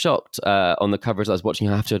super shocked on the coverage I was watching.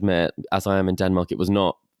 I have to admit, as I am in Denmark, it was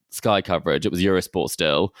not Sky coverage. It was Eurosport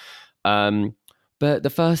still. But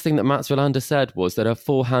the first thing that Mats Wilander said was that her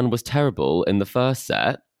forehand was terrible in the first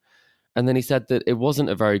set. And then he said that it wasn't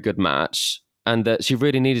a very good match, and that she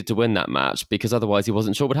really needed to win that match because otherwise he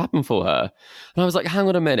wasn't sure what happened for her. And I was like, hang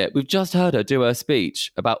on a minute. We've just heard her do her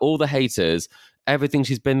speech about all the haters, everything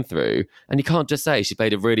she's been through. And you can't just say she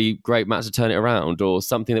played a really great match to turn it around, or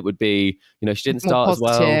something that would be, she didn't start as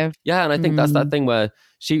well. Yeah, and I think that's that thing where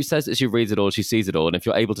she says that she reads it all, she sees it all. And if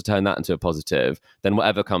you're able to turn that into a positive, then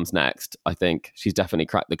whatever comes next, I think she's definitely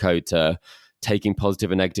cracked the code to taking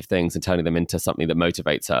positive and negative things and turning them into something that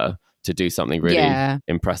motivates her to do something really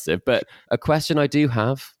impressive. But a question I do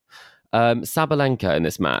have, Sabalenka in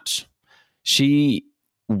this match, she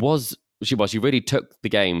really took the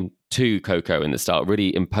game to Coco in the start,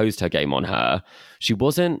 really imposed her game on her. She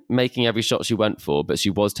wasn't making every shot she went for, but she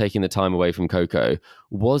was taking the time away from Coco.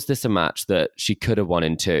 Was this a match that she could have won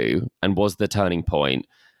in two? And was the turning point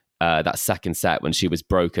that second set when she was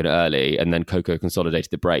broken early and then Coco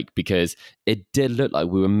consolidated the break? Because it did look like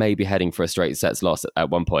we were maybe heading for a straight sets loss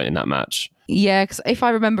at one point in that match. Yeah, because if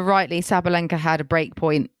I remember rightly, Sabalenka had a break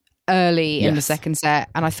point early in the second set,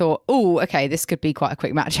 and I thought, oh, okay, this could be quite a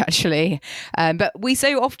quick match actually. But we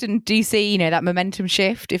so often do see, that momentum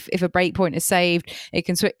shift. If a break point is saved, it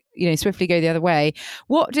can swiftly go the other way.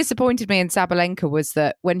 What disappointed me in Sabalenka was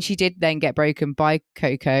that when she did then get broken by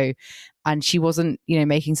Coco, and she wasn't,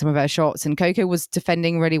 making some of her shots, and Coco was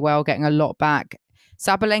defending really well, getting a lot back,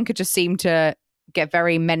 Sabalenka just seemed to get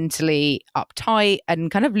very mentally uptight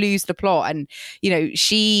and kind of lose the plot. And,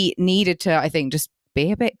 she needed to, I think, just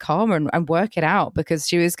be a bit calmer and work it out, because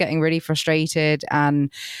she was getting really frustrated.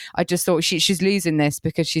 And I just thought she's losing this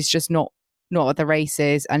because she's just not at the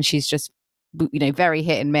races, and she's just, very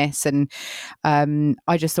hit and miss. And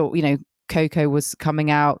I just thought, Coco was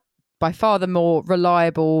coming out by far the more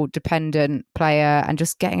reliable, dependent player and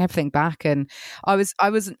just getting everything back. And I thought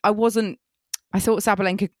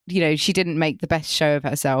Sabalenka, she didn't make the best show of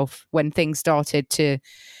herself when things started to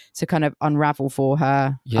kind of unravel for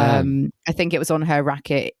her. Yeah. I think it was on her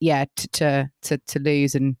racket, to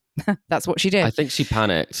lose, and that's what she did. I think she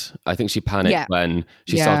panicked. When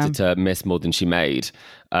she started to miss more than she made.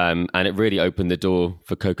 And it really opened the door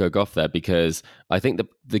for Coco Gauff there, because I think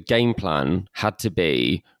the game plan had to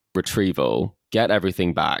be retrieval, get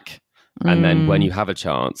everything back, and then when you have a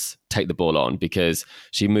chance, take the ball on, because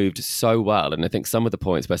she moved so well. And I think some of the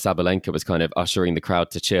points where Sabalenka was kind of ushering the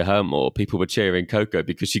crowd to cheer her more, people were cheering Coco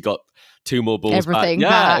because she got two more balls back.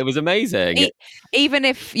 Yeah, it was amazing. Even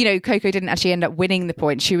if, Coco didn't actually end up winning the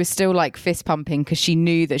point, she was still like fist pumping because she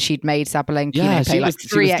knew that she'd made Sabalenka play like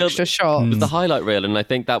three extra shots. It was the highlight reel, and I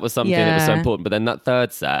think that was something that was so important. But then that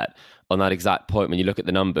third set, on that exact point, when you look at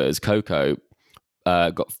the numbers, Coco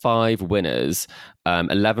got 5 winners,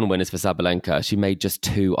 11 winners for Sabalenka. She made just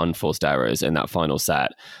 2 unforced errors in that final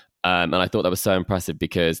set. And I thought that was so impressive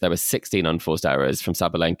because there were 16 unforced errors from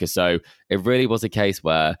Sabalenka. So it really was a case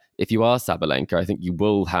where if you are Sabalenka, I think you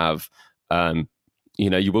will have,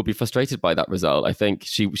 you will be frustrated by that result. I think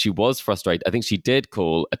she was frustrated. I think she did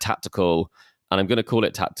call a tactical, and I'm going to call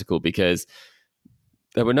it tactical because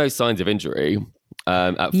there were no signs of injury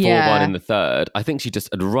at 4-1 in the third. I think she just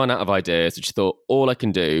had run out of ideas. She thought, all I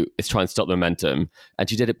can do is try and stop the momentum. And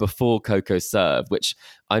she did it before Coco's serve, which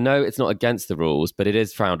I know it's not against the rules, but it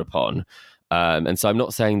is frowned upon. And so I'm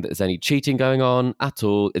not saying that there's any cheating going on at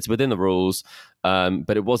all. It's within the rules.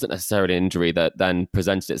 But it wasn't necessarily an injury that then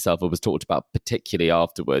presented itself or was talked about particularly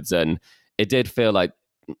afterwards. And it did feel like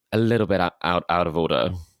a little bit out of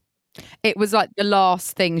order. It was like the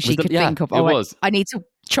last thing she could think of. It was. I need to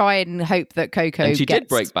try and hope that Coco and she gets, did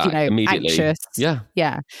break back immediately. Anxious.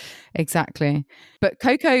 Yeah, exactly. But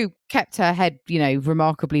Coco kept her head,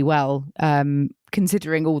 remarkably well,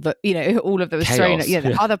 considering all that, all of that was thrown at,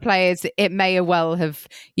 the other players. It may well have,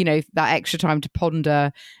 that extra time to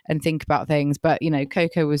ponder and think about things. But,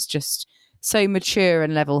 Coco was just so mature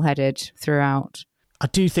and level-headed throughout. I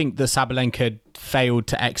do think that Sabalenka failed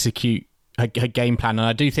to execute her game plan. And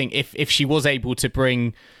I do think if she was able to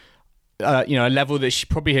bring a level that she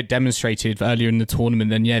probably had demonstrated earlier in the tournament,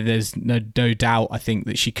 then there's no doubt I think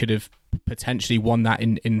that she could have potentially won that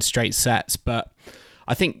in straight sets. But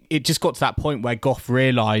I think it just got to that point where Gauff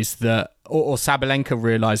realised that, or Sabalenka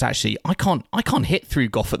realised, actually, I can't hit through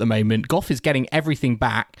Gauff at the moment. Gauff is getting everything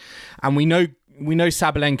back, and we know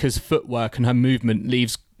Sabalenka's footwork and her movement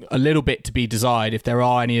leaves a little bit to be desired if there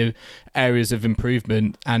are any areas of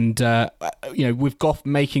improvement. And with Gauff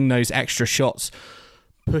making those extra shots,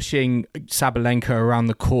 pushing Sabalenka around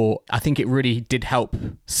the court, I think it really did help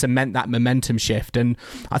cement that momentum shift. And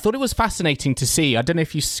I thought it was fascinating to see. I don't know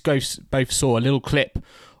if you both saw a little clip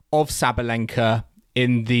of Sabalenka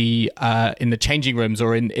in the changing rooms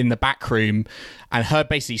or in the back room, and her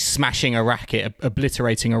basically smashing a racket,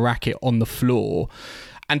 obliterating a racket on the floor.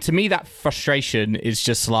 And to me, that frustration is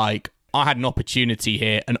just like, I had an opportunity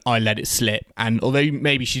here and I let it slip. And although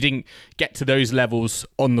maybe she didn't get to those levels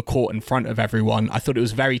on the court in front of everyone, I thought it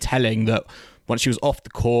was very telling that once she was off the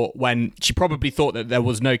court, when she probably thought that there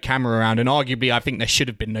was no camera around, and arguably I think there should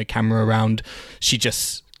have been no camera around, she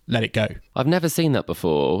just let it go. I've never seen that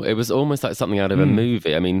before. It was almost like something out of a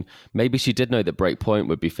movie. I mean, maybe she did know that Breakpoint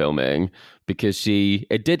would be filming, because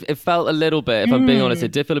it felt a little bit, if I'm being honest,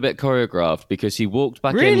 it did feel a bit choreographed, because she walked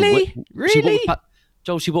back in. Really?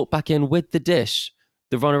 She walked back in with the dish,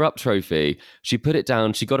 the runner-up trophy. She put it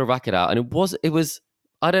down, she got a racket out, and it was,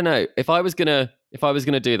 I don't know, if I was gonna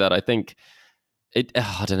do that, I think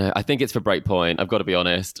I don't know. I think it's for Breakpoint. I've got to be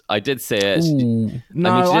honest. I did see it.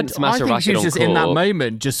 No, she didn't smash a racket on court. I think she was just in that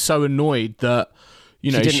moment, just so annoyed that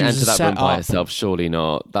she didn't enter that room by herself. Surely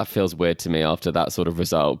not. That feels weird to me after that sort of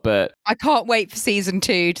result. But I can't wait for season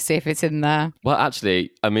 2 to see if it's in there. Well,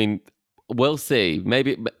 actually, I mean, we'll see.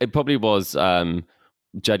 Maybe it probably was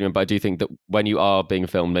genuine, but I do think that when you are being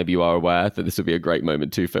filmed, maybe you are aware that this would be a great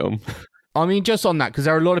moment to film. I mean, just on that, because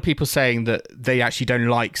there are a lot of people saying that they actually don't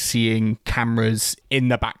like seeing cameras in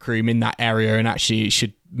the back room in that area, and actually it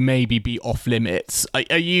should maybe be off limits.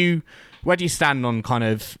 Where do you stand on kind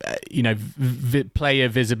of, player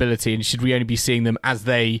visibility, and should we only be seeing them as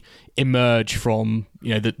they emerge from,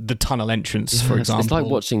 the tunnel entrance, for example? It's like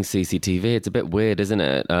watching CCTV. It's a bit weird, isn't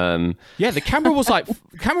it? The camera was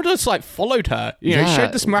just followed her. It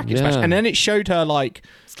showed this racket smash, and then it showed her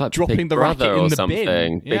it's like dropping the racket in the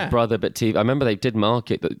bin. Big Brother, but TV. I remember they did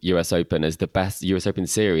market the US Open as the best US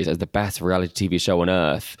Series as the best reality TV show on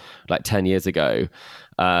earth, like 10 years ago.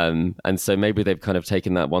 And so maybe they've kind of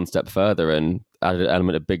taken that one step further and added an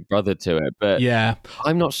element of Big Brother to it. But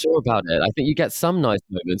I'm not sure about it. I think you get some nice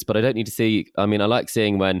moments, but I don't need to see. I mean, I like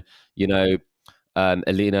seeing when,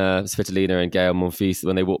 Elina Svitolina and Gael Monfils,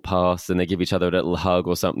 when they walk past and they give each other a little hug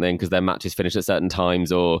or something because their matches finish at certain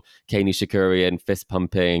times, or Kei Nishikori and fist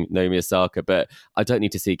pumping Naomi Osaka. But I don't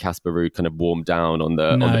need to see Casper Ruud kind of warm down on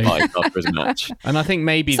the bike after his match. And I think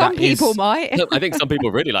maybe some people might. I think some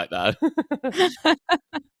people really like that.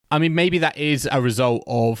 I mean, maybe that is a result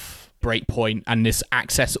of Breakpoint and this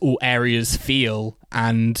access all areas feel.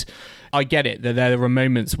 And I get it that there are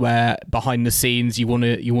moments where behind the scenes you want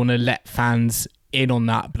to let fans in on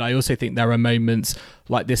that, but I also think there are moments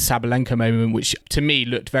like this Sabalenka moment, which to me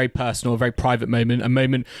looked very personal, a very private moment, a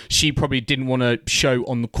moment she probably didn't want to show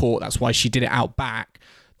on the court. That's why she did it out back.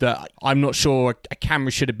 That I'm not sure a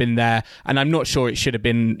camera should have been there, and I'm not sure it should have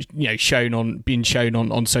been shown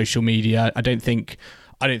on social media. I don't think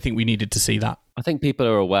we needed to see that. I think people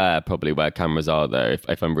are aware probably where cameras are there,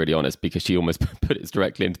 if I'm really honest, because she almost put it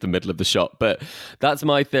directly into the middle of the shot. But that's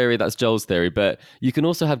my theory, that's Joel's theory. But you can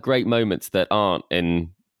also have great moments that aren't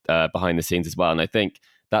in behind the scenes as well. And I think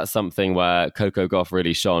that's something where Coco Gauff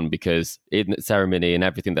really shone, because in the ceremony and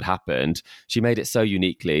everything that happened, she made it so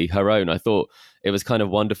uniquely her own. I thought it was kind of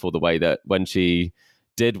wonderful the way that when she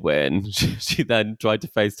did win, she then tried to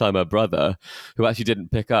FaceTime her brother, who actually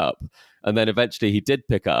didn't pick up. And then eventually he did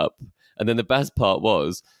pick up. And then the best part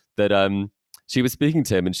was that she was speaking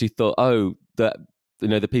to him and she thought, oh, that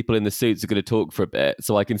the people in the suits are going to talk for a bit,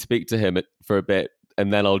 so I can speak to him for a bit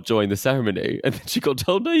and then I'll join the ceremony. And then she got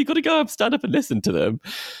told, no, you got to go up, stand up and listen to them.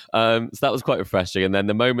 So that was quite refreshing. And then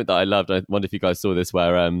the moment that I loved, I wonder if you guys saw this,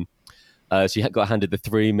 where she got handed the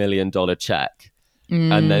 $3 million check.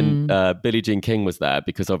 And then Billie Jean King was there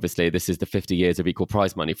because obviously this is the 50 years of equal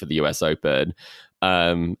prize money for the US Open.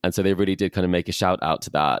 And so they really did kind of make a shout out to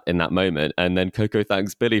that in that moment. And then Coco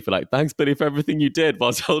thanks Billie for everything you did,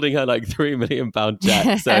 whilst holding her like £3 million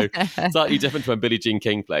check. So slightly different to when Billie Jean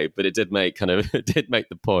King played, but it did make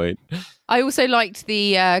the point. I also liked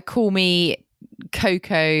the Call Me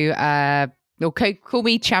Coco or Call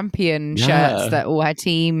Me Champion shirts that all her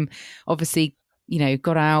team obviously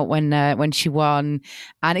got out when she won.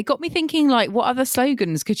 And it got me thinking, like, what other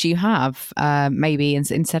slogans could you have maybe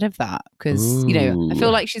instead of that? Because, I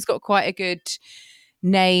feel like she's got quite a good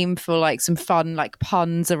name for like some fun, like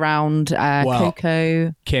puns around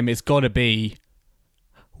Coco. Kim, it's got to be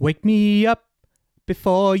wake me up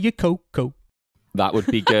before you Coco. That would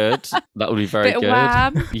be good. That would be very Bit good.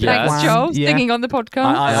 Wham. Yes. Thanks, Joel, singing on the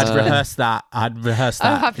podcast. I'd rehearsed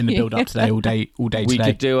that. In the build up today, all day today. We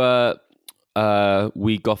could do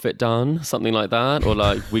we Gauff it done, something like that, or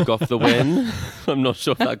like we Gauff the win. I'm not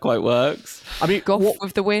sure if that quite works. I mean, Gauff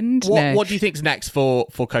with the wind. What do you think's next for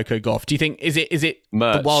Coco Gauff? Do you think is it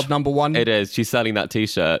merch. The world number one? It is. She's selling that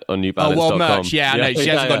T-shirt on NewBalance.com. Oh, well, merch. Yeah, I know she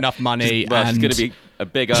hasn't got enough money. She's going to be a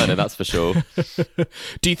big earner, that's for sure.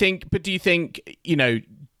 Do you think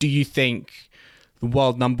the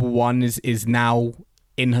world number one is now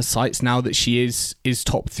in her sights now that she is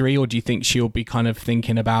top three, or do you think she'll be kind of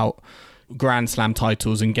thinking about Grand Slam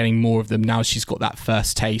titles and getting more of them now she's got that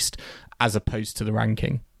first taste, as opposed to the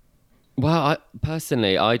ranking? Well,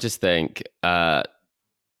 I just think the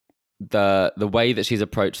way that she's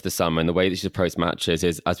approached the summer and the way that she's approached matches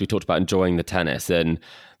is, as we talked about, enjoying the tennis, and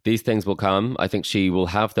these things will come. I think she will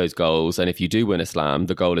have those goals, and if you do win a slam,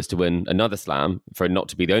 the goal is to win another slam, for it not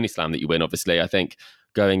to be the only slam that you win, obviously. I think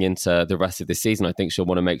going into the rest of this season, I think she'll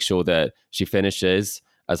want to make sure that she finishes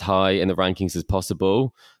as high in the rankings as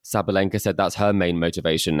possible. Sabalenka said that's her main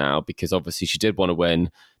motivation now, because obviously she did want to win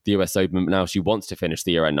the US Open, but now she wants to finish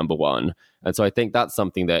the year-end number one. And so I think that's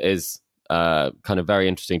something that is kind of very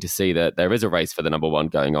interesting to see, that there is a race for the number one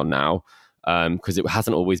going on now, because it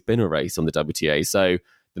hasn't always been a race on the WTA. So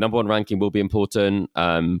the number one ranking will be important,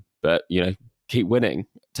 but keep winning,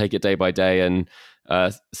 take it day by day, and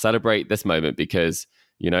celebrate this moment, because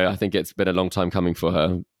I think it's been a long time coming for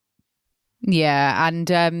her. Yeah, and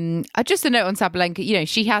just a note on Sabalenka,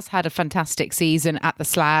 she has had a fantastic season at the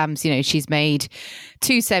slams. She's made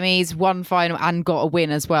 2 semis, 1 final, and got a win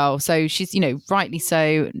as well. So she's, rightly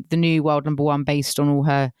so, the new world number one based on all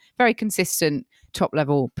her very consistent top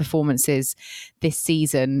level performances this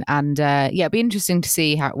season. And it'll be interesting to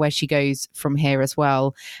see where she goes from here as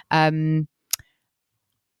well.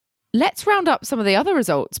 Let's round up some of the other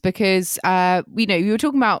results, because you were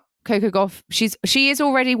talking about Coco Gauff. She is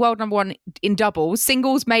already world number one in doubles.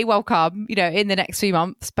 Singles may well come, in the next few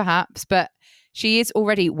months, perhaps, but she is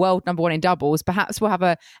already world number one in doubles. Perhaps we'll have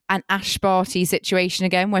an Ash Barty situation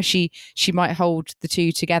again, where she might hold the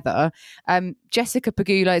two together. Jessica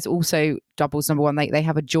Pegula is also doubles number one. They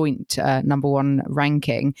have a joint number one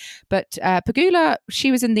ranking. But Pegula,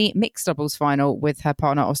 she was in the mixed doubles final with her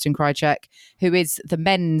partner Austin Krajicek, who is the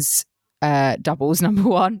men's doubles number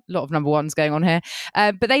one. A lot of number ones going on here,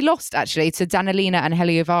 but they lost actually to Danilina and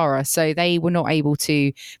Heliovara, so they were not able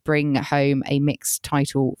to bring home a mixed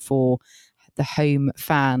title for the home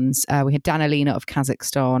fans. We had Danilina of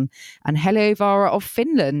Kazakhstan and Heliovara of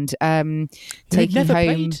Finland taking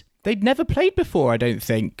home. They'd never played before, I don't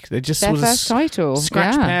think. They just their was first title,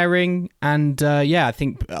 scratch pairing, and I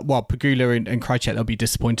think Pegula and Krajicek, they'll be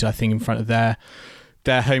disappointed, I think, in front of their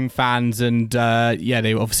home fans, and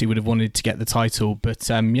they obviously would have wanted to get the title, but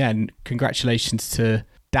congratulations to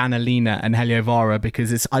Danilina and Heliovara,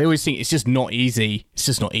 because I always think it's just not easy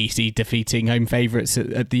defeating home favourites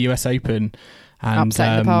at the US Open and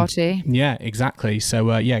upsetting the party. Yeah, exactly. So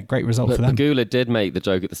great result for them. Pegula did make the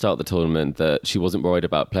joke at the start of the tournament that she wasn't worried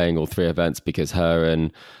about playing all 3 events because her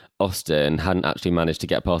and Austin hadn't actually managed to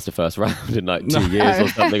get past the first round in like 2 years or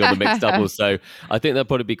something on the mixed doubles. So I think they'll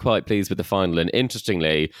probably be quite pleased with the final. And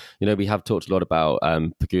interestingly, we have talked a lot about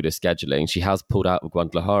Pegula's scheduling. She has pulled out of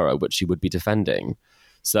Guadalajara, which she would be defending.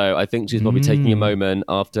 So I think she's probably taking a moment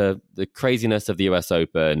after the craziness of the US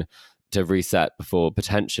Open, to reset before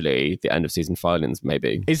potentially the end of season filings,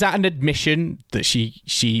 maybe. Is that an admission that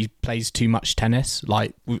she plays too much tennis?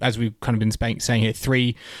 Like, as we've kind of been saying here,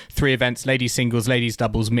 three events: ladies singles, ladies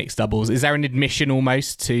doubles, mixed doubles. Is there an admission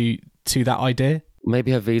almost to that idea?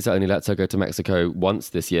 Maybe her visa only lets her go to Mexico once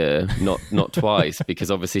this year, not twice,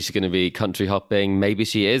 because obviously she's going to be country hopping. Maybe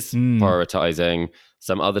she is prioritizing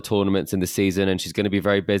some other tournaments in the season, and she's going to be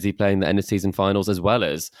very busy playing the end of season finals as well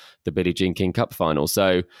as the Billie Jean King Cup final.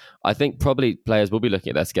 So I think probably players will be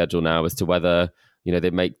looking at their schedule now as to whether, they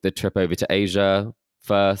make the trip over to Asia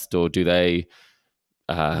first, or do they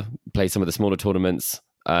play some of the smaller tournaments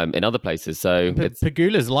in other places. So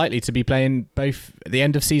Pegula's likely to be playing both the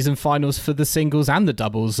end of season finals for the singles and the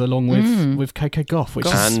doubles, along with Coco Gauff, which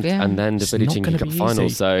and then the Billie Jean King Cup final.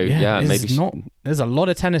 So maybe there's a lot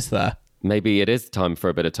of tennis there. Maybe it is time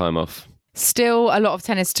for a bit of time off. Still a lot of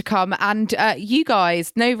tennis to come. And you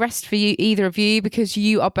guys, no rest for you, either of you, because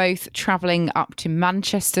you are both travelling up to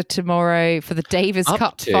Manchester tomorrow for the Davis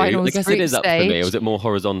Cup finals. I guess it is up for me. Or was it more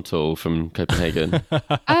horizontal from Copenhagen?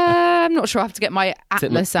 I'm not sure. I have to get my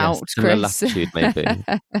atlas out, Chris. Latitude, maybe.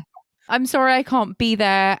 I'm sorry I can't be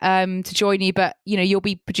there to join you, but you'll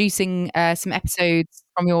be producing some episodes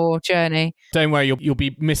from your journey. Don't worry, you'll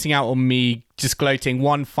be missing out on me just gloating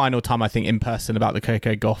one final time, I think, in person about the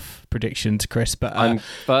Coco Gauff prediction to Chris. But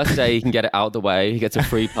first day he can get it out the way. He gets a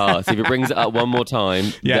free pass. If he brings it up one more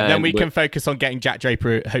time, then we can focus on getting Jack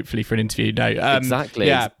Draper hopefully for an interview. No, exactly.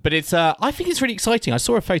 Yeah, but it's I think it's really exciting. I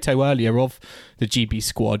saw a photo earlier of the GB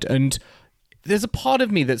squad, and there's a part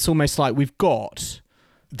of me that's almost like we've got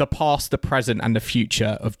the past, the present, and the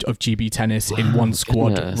future of GB tennis in one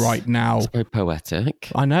squad right now. It's very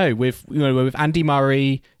poetic. I know, with Andy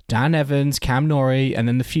Murray, Dan Evans, Cam Norrie, and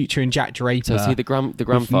then the future in Jack Draper. So is he the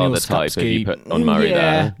grandfather type that you put on Murray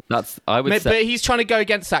there? That's, I would say. But he's trying to go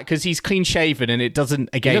against that because he's clean shaven, and it doesn't.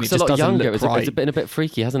 Again, he looks it just a lot doesn't younger. look right. It's been a bit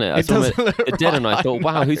freaky, hasn't it? It did, and I thought,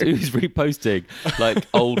 wow, who's reposting like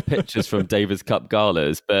old pictures from Davis Cup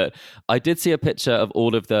galas? But I did see a picture of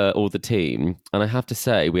all the team, and I have to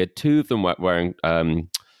say, we had two of them wearing.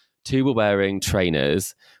 Two were wearing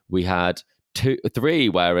trainers. We had three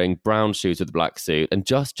wearing brown shoes with a black suit, and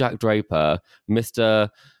just Jack Draper, Mr.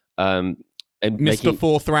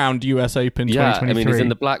 Fourth round US Open 2023. I mean, he's in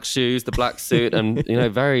the black shoes, the black suit, and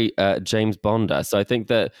very James Bond-esque. So I think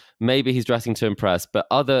that maybe he's dressing to impress, but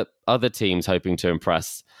other teams hoping to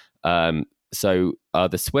impress. So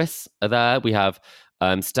the Swiss are there. We have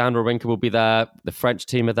Stan Wawrinka will be there. The French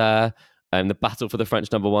team are there. The battle for the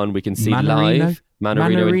French number one we can see live.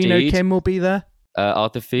 Mannarino indeed. Kim will be there.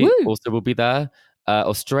 Arthur Fee also will be there.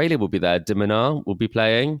 Australia will be there. Diminar will be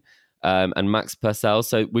playing, and Max Purcell.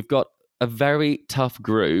 So we've got a very tough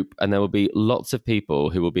group, and there will be lots of people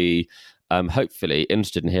who will be hopefully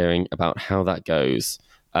interested in hearing about how that goes.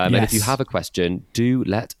 And if you have a question, do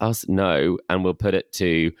let us know, and we'll put it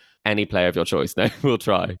to any player of your choice. No, we'll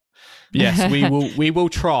try. Yes, we will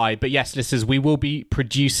try. But yes, listeners, we will be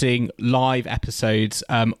producing live episodes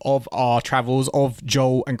of our travels, of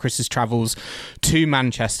Joel and Chris's travels to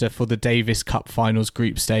Manchester for the Davis Cup finals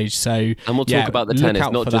group stage. So, and we'll talk about the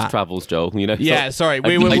tennis, not just travels, Joel. We'll look at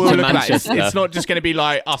that. It's not just going to be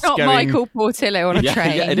like us not going... Michael Portillo on a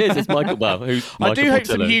train. Yeah, it is. It's Michael. Well, who's Michael I do hope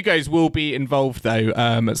some Hugos will be involved, though,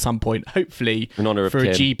 at some point, hopefully, in honour of for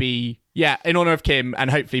Kim. A GB... Yeah, in honour of Kim,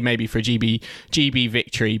 and hopefully maybe for a GB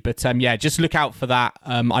victory. But just look out for that.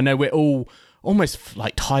 I know we're all almost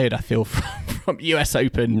like tired, I feel, from US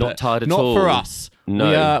Open. Not tired at all. Not for us.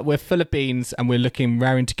 No. We're full of beans, and we're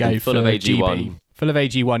raring to go and full of AG1. GB. Full of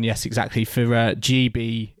AG1, yes, exactly, for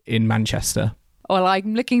GB in Manchester. Well,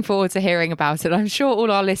 I'm looking forward to hearing about it. I'm sure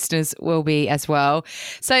all our listeners will be as well.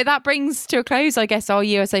 So that brings to a close, I guess, our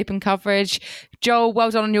US Open coverage. Joel,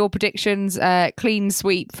 well done on your predictions. Clean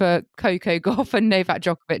sweep for Coco Gauff and Novak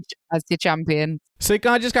Djokovic as your champion. So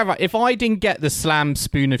can I just go, if I didn't get the slam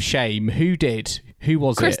spoon of shame, who did? Who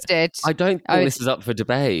was Chris it? did. I don't think this is up for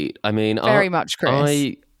debate. I mean, very much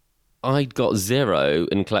Chris. I got 0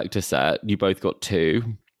 in collector set. You both got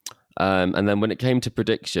 2. And then when it came to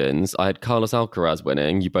predictions, I had Carlos Alcaraz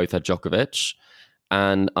winning. You both had Djokovic,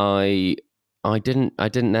 and I didn't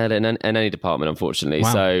nail it in any department, unfortunately.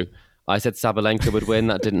 Wow. So I said Sabalenka would win.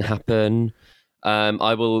 That didn't happen.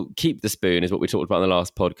 I will keep the spoon, is what we talked about in the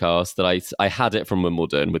last podcast. That I had it from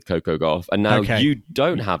Wimbledon with Coco Gauff, and now you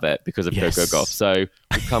don't have it because of Coco Gauff. So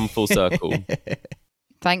we've come full circle.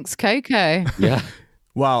 Thanks, Coco. Yeah.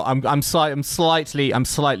 Well, I'm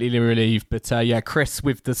slightly relieved, but Chris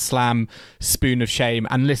with the slam spoon of shame.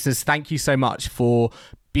 And listeners, thank you so much for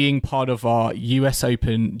being part of our US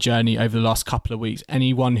Open journey over the last couple of weeks.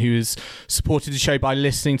 Anyone who has supported the show by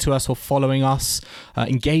listening to us or following us,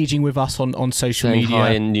 engaging with us on social media. Saying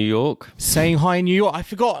hi in New York. Saying hi in New York. I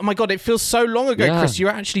forgot. Oh my God, it feels so long ago, Yeah. Chris. You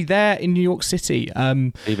were actually there in New York City.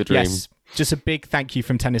 Leave a dream. Yes. Just a big thank you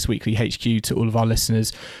from Tennis Weekly HQ to all of our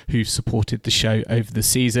listeners who've supported the show over the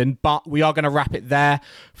season. But we are going to wrap it there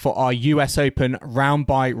for our US Open round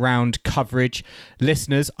by round coverage.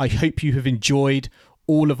 Listeners, I hope you have enjoyed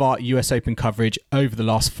all of our US Open coverage over the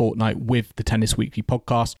last fortnight with the Tennis Weekly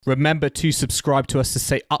podcast. Remember to subscribe to us to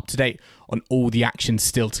stay up to date on all the action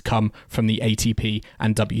still to come from the ATP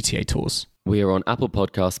and WTA tours. We are on Apple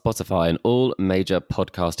Podcasts, Spotify, and all major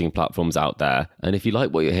podcasting platforms out there. And if you like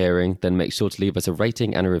what you're hearing, then make sure to leave us a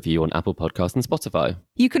rating and a review on Apple Podcasts and Spotify.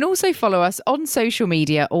 You can also follow us on social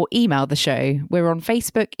media or email the show. We're on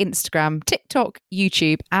Facebook, Instagram, TikTok,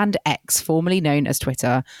 YouTube, and X, formerly known as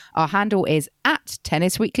Twitter. Our handle is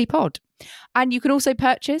 @TennisWeeklyPod. And you can also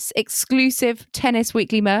purchase exclusive Tennis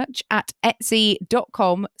Weekly merch at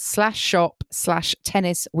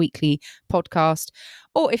etsy.com/shop/Tennis Weekly podcast.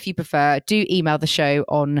 Or if you prefer, do email the show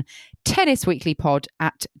on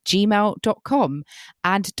tennisweeklypod@gmail.com.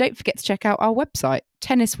 And don't forget to check out our website,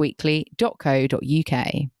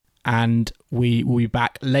 tennisweekly.co.uk. And we will be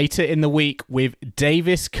back later in the week with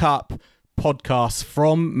Davis Cup podcasts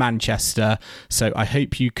from Manchester. So I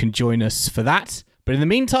hope you can join us for that. But in the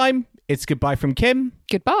meantime, it's goodbye from Kim.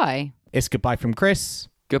 Goodbye. It's goodbye from Chris.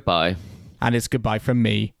 Goodbye. And it's goodbye from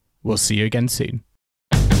me. We'll see you again soon.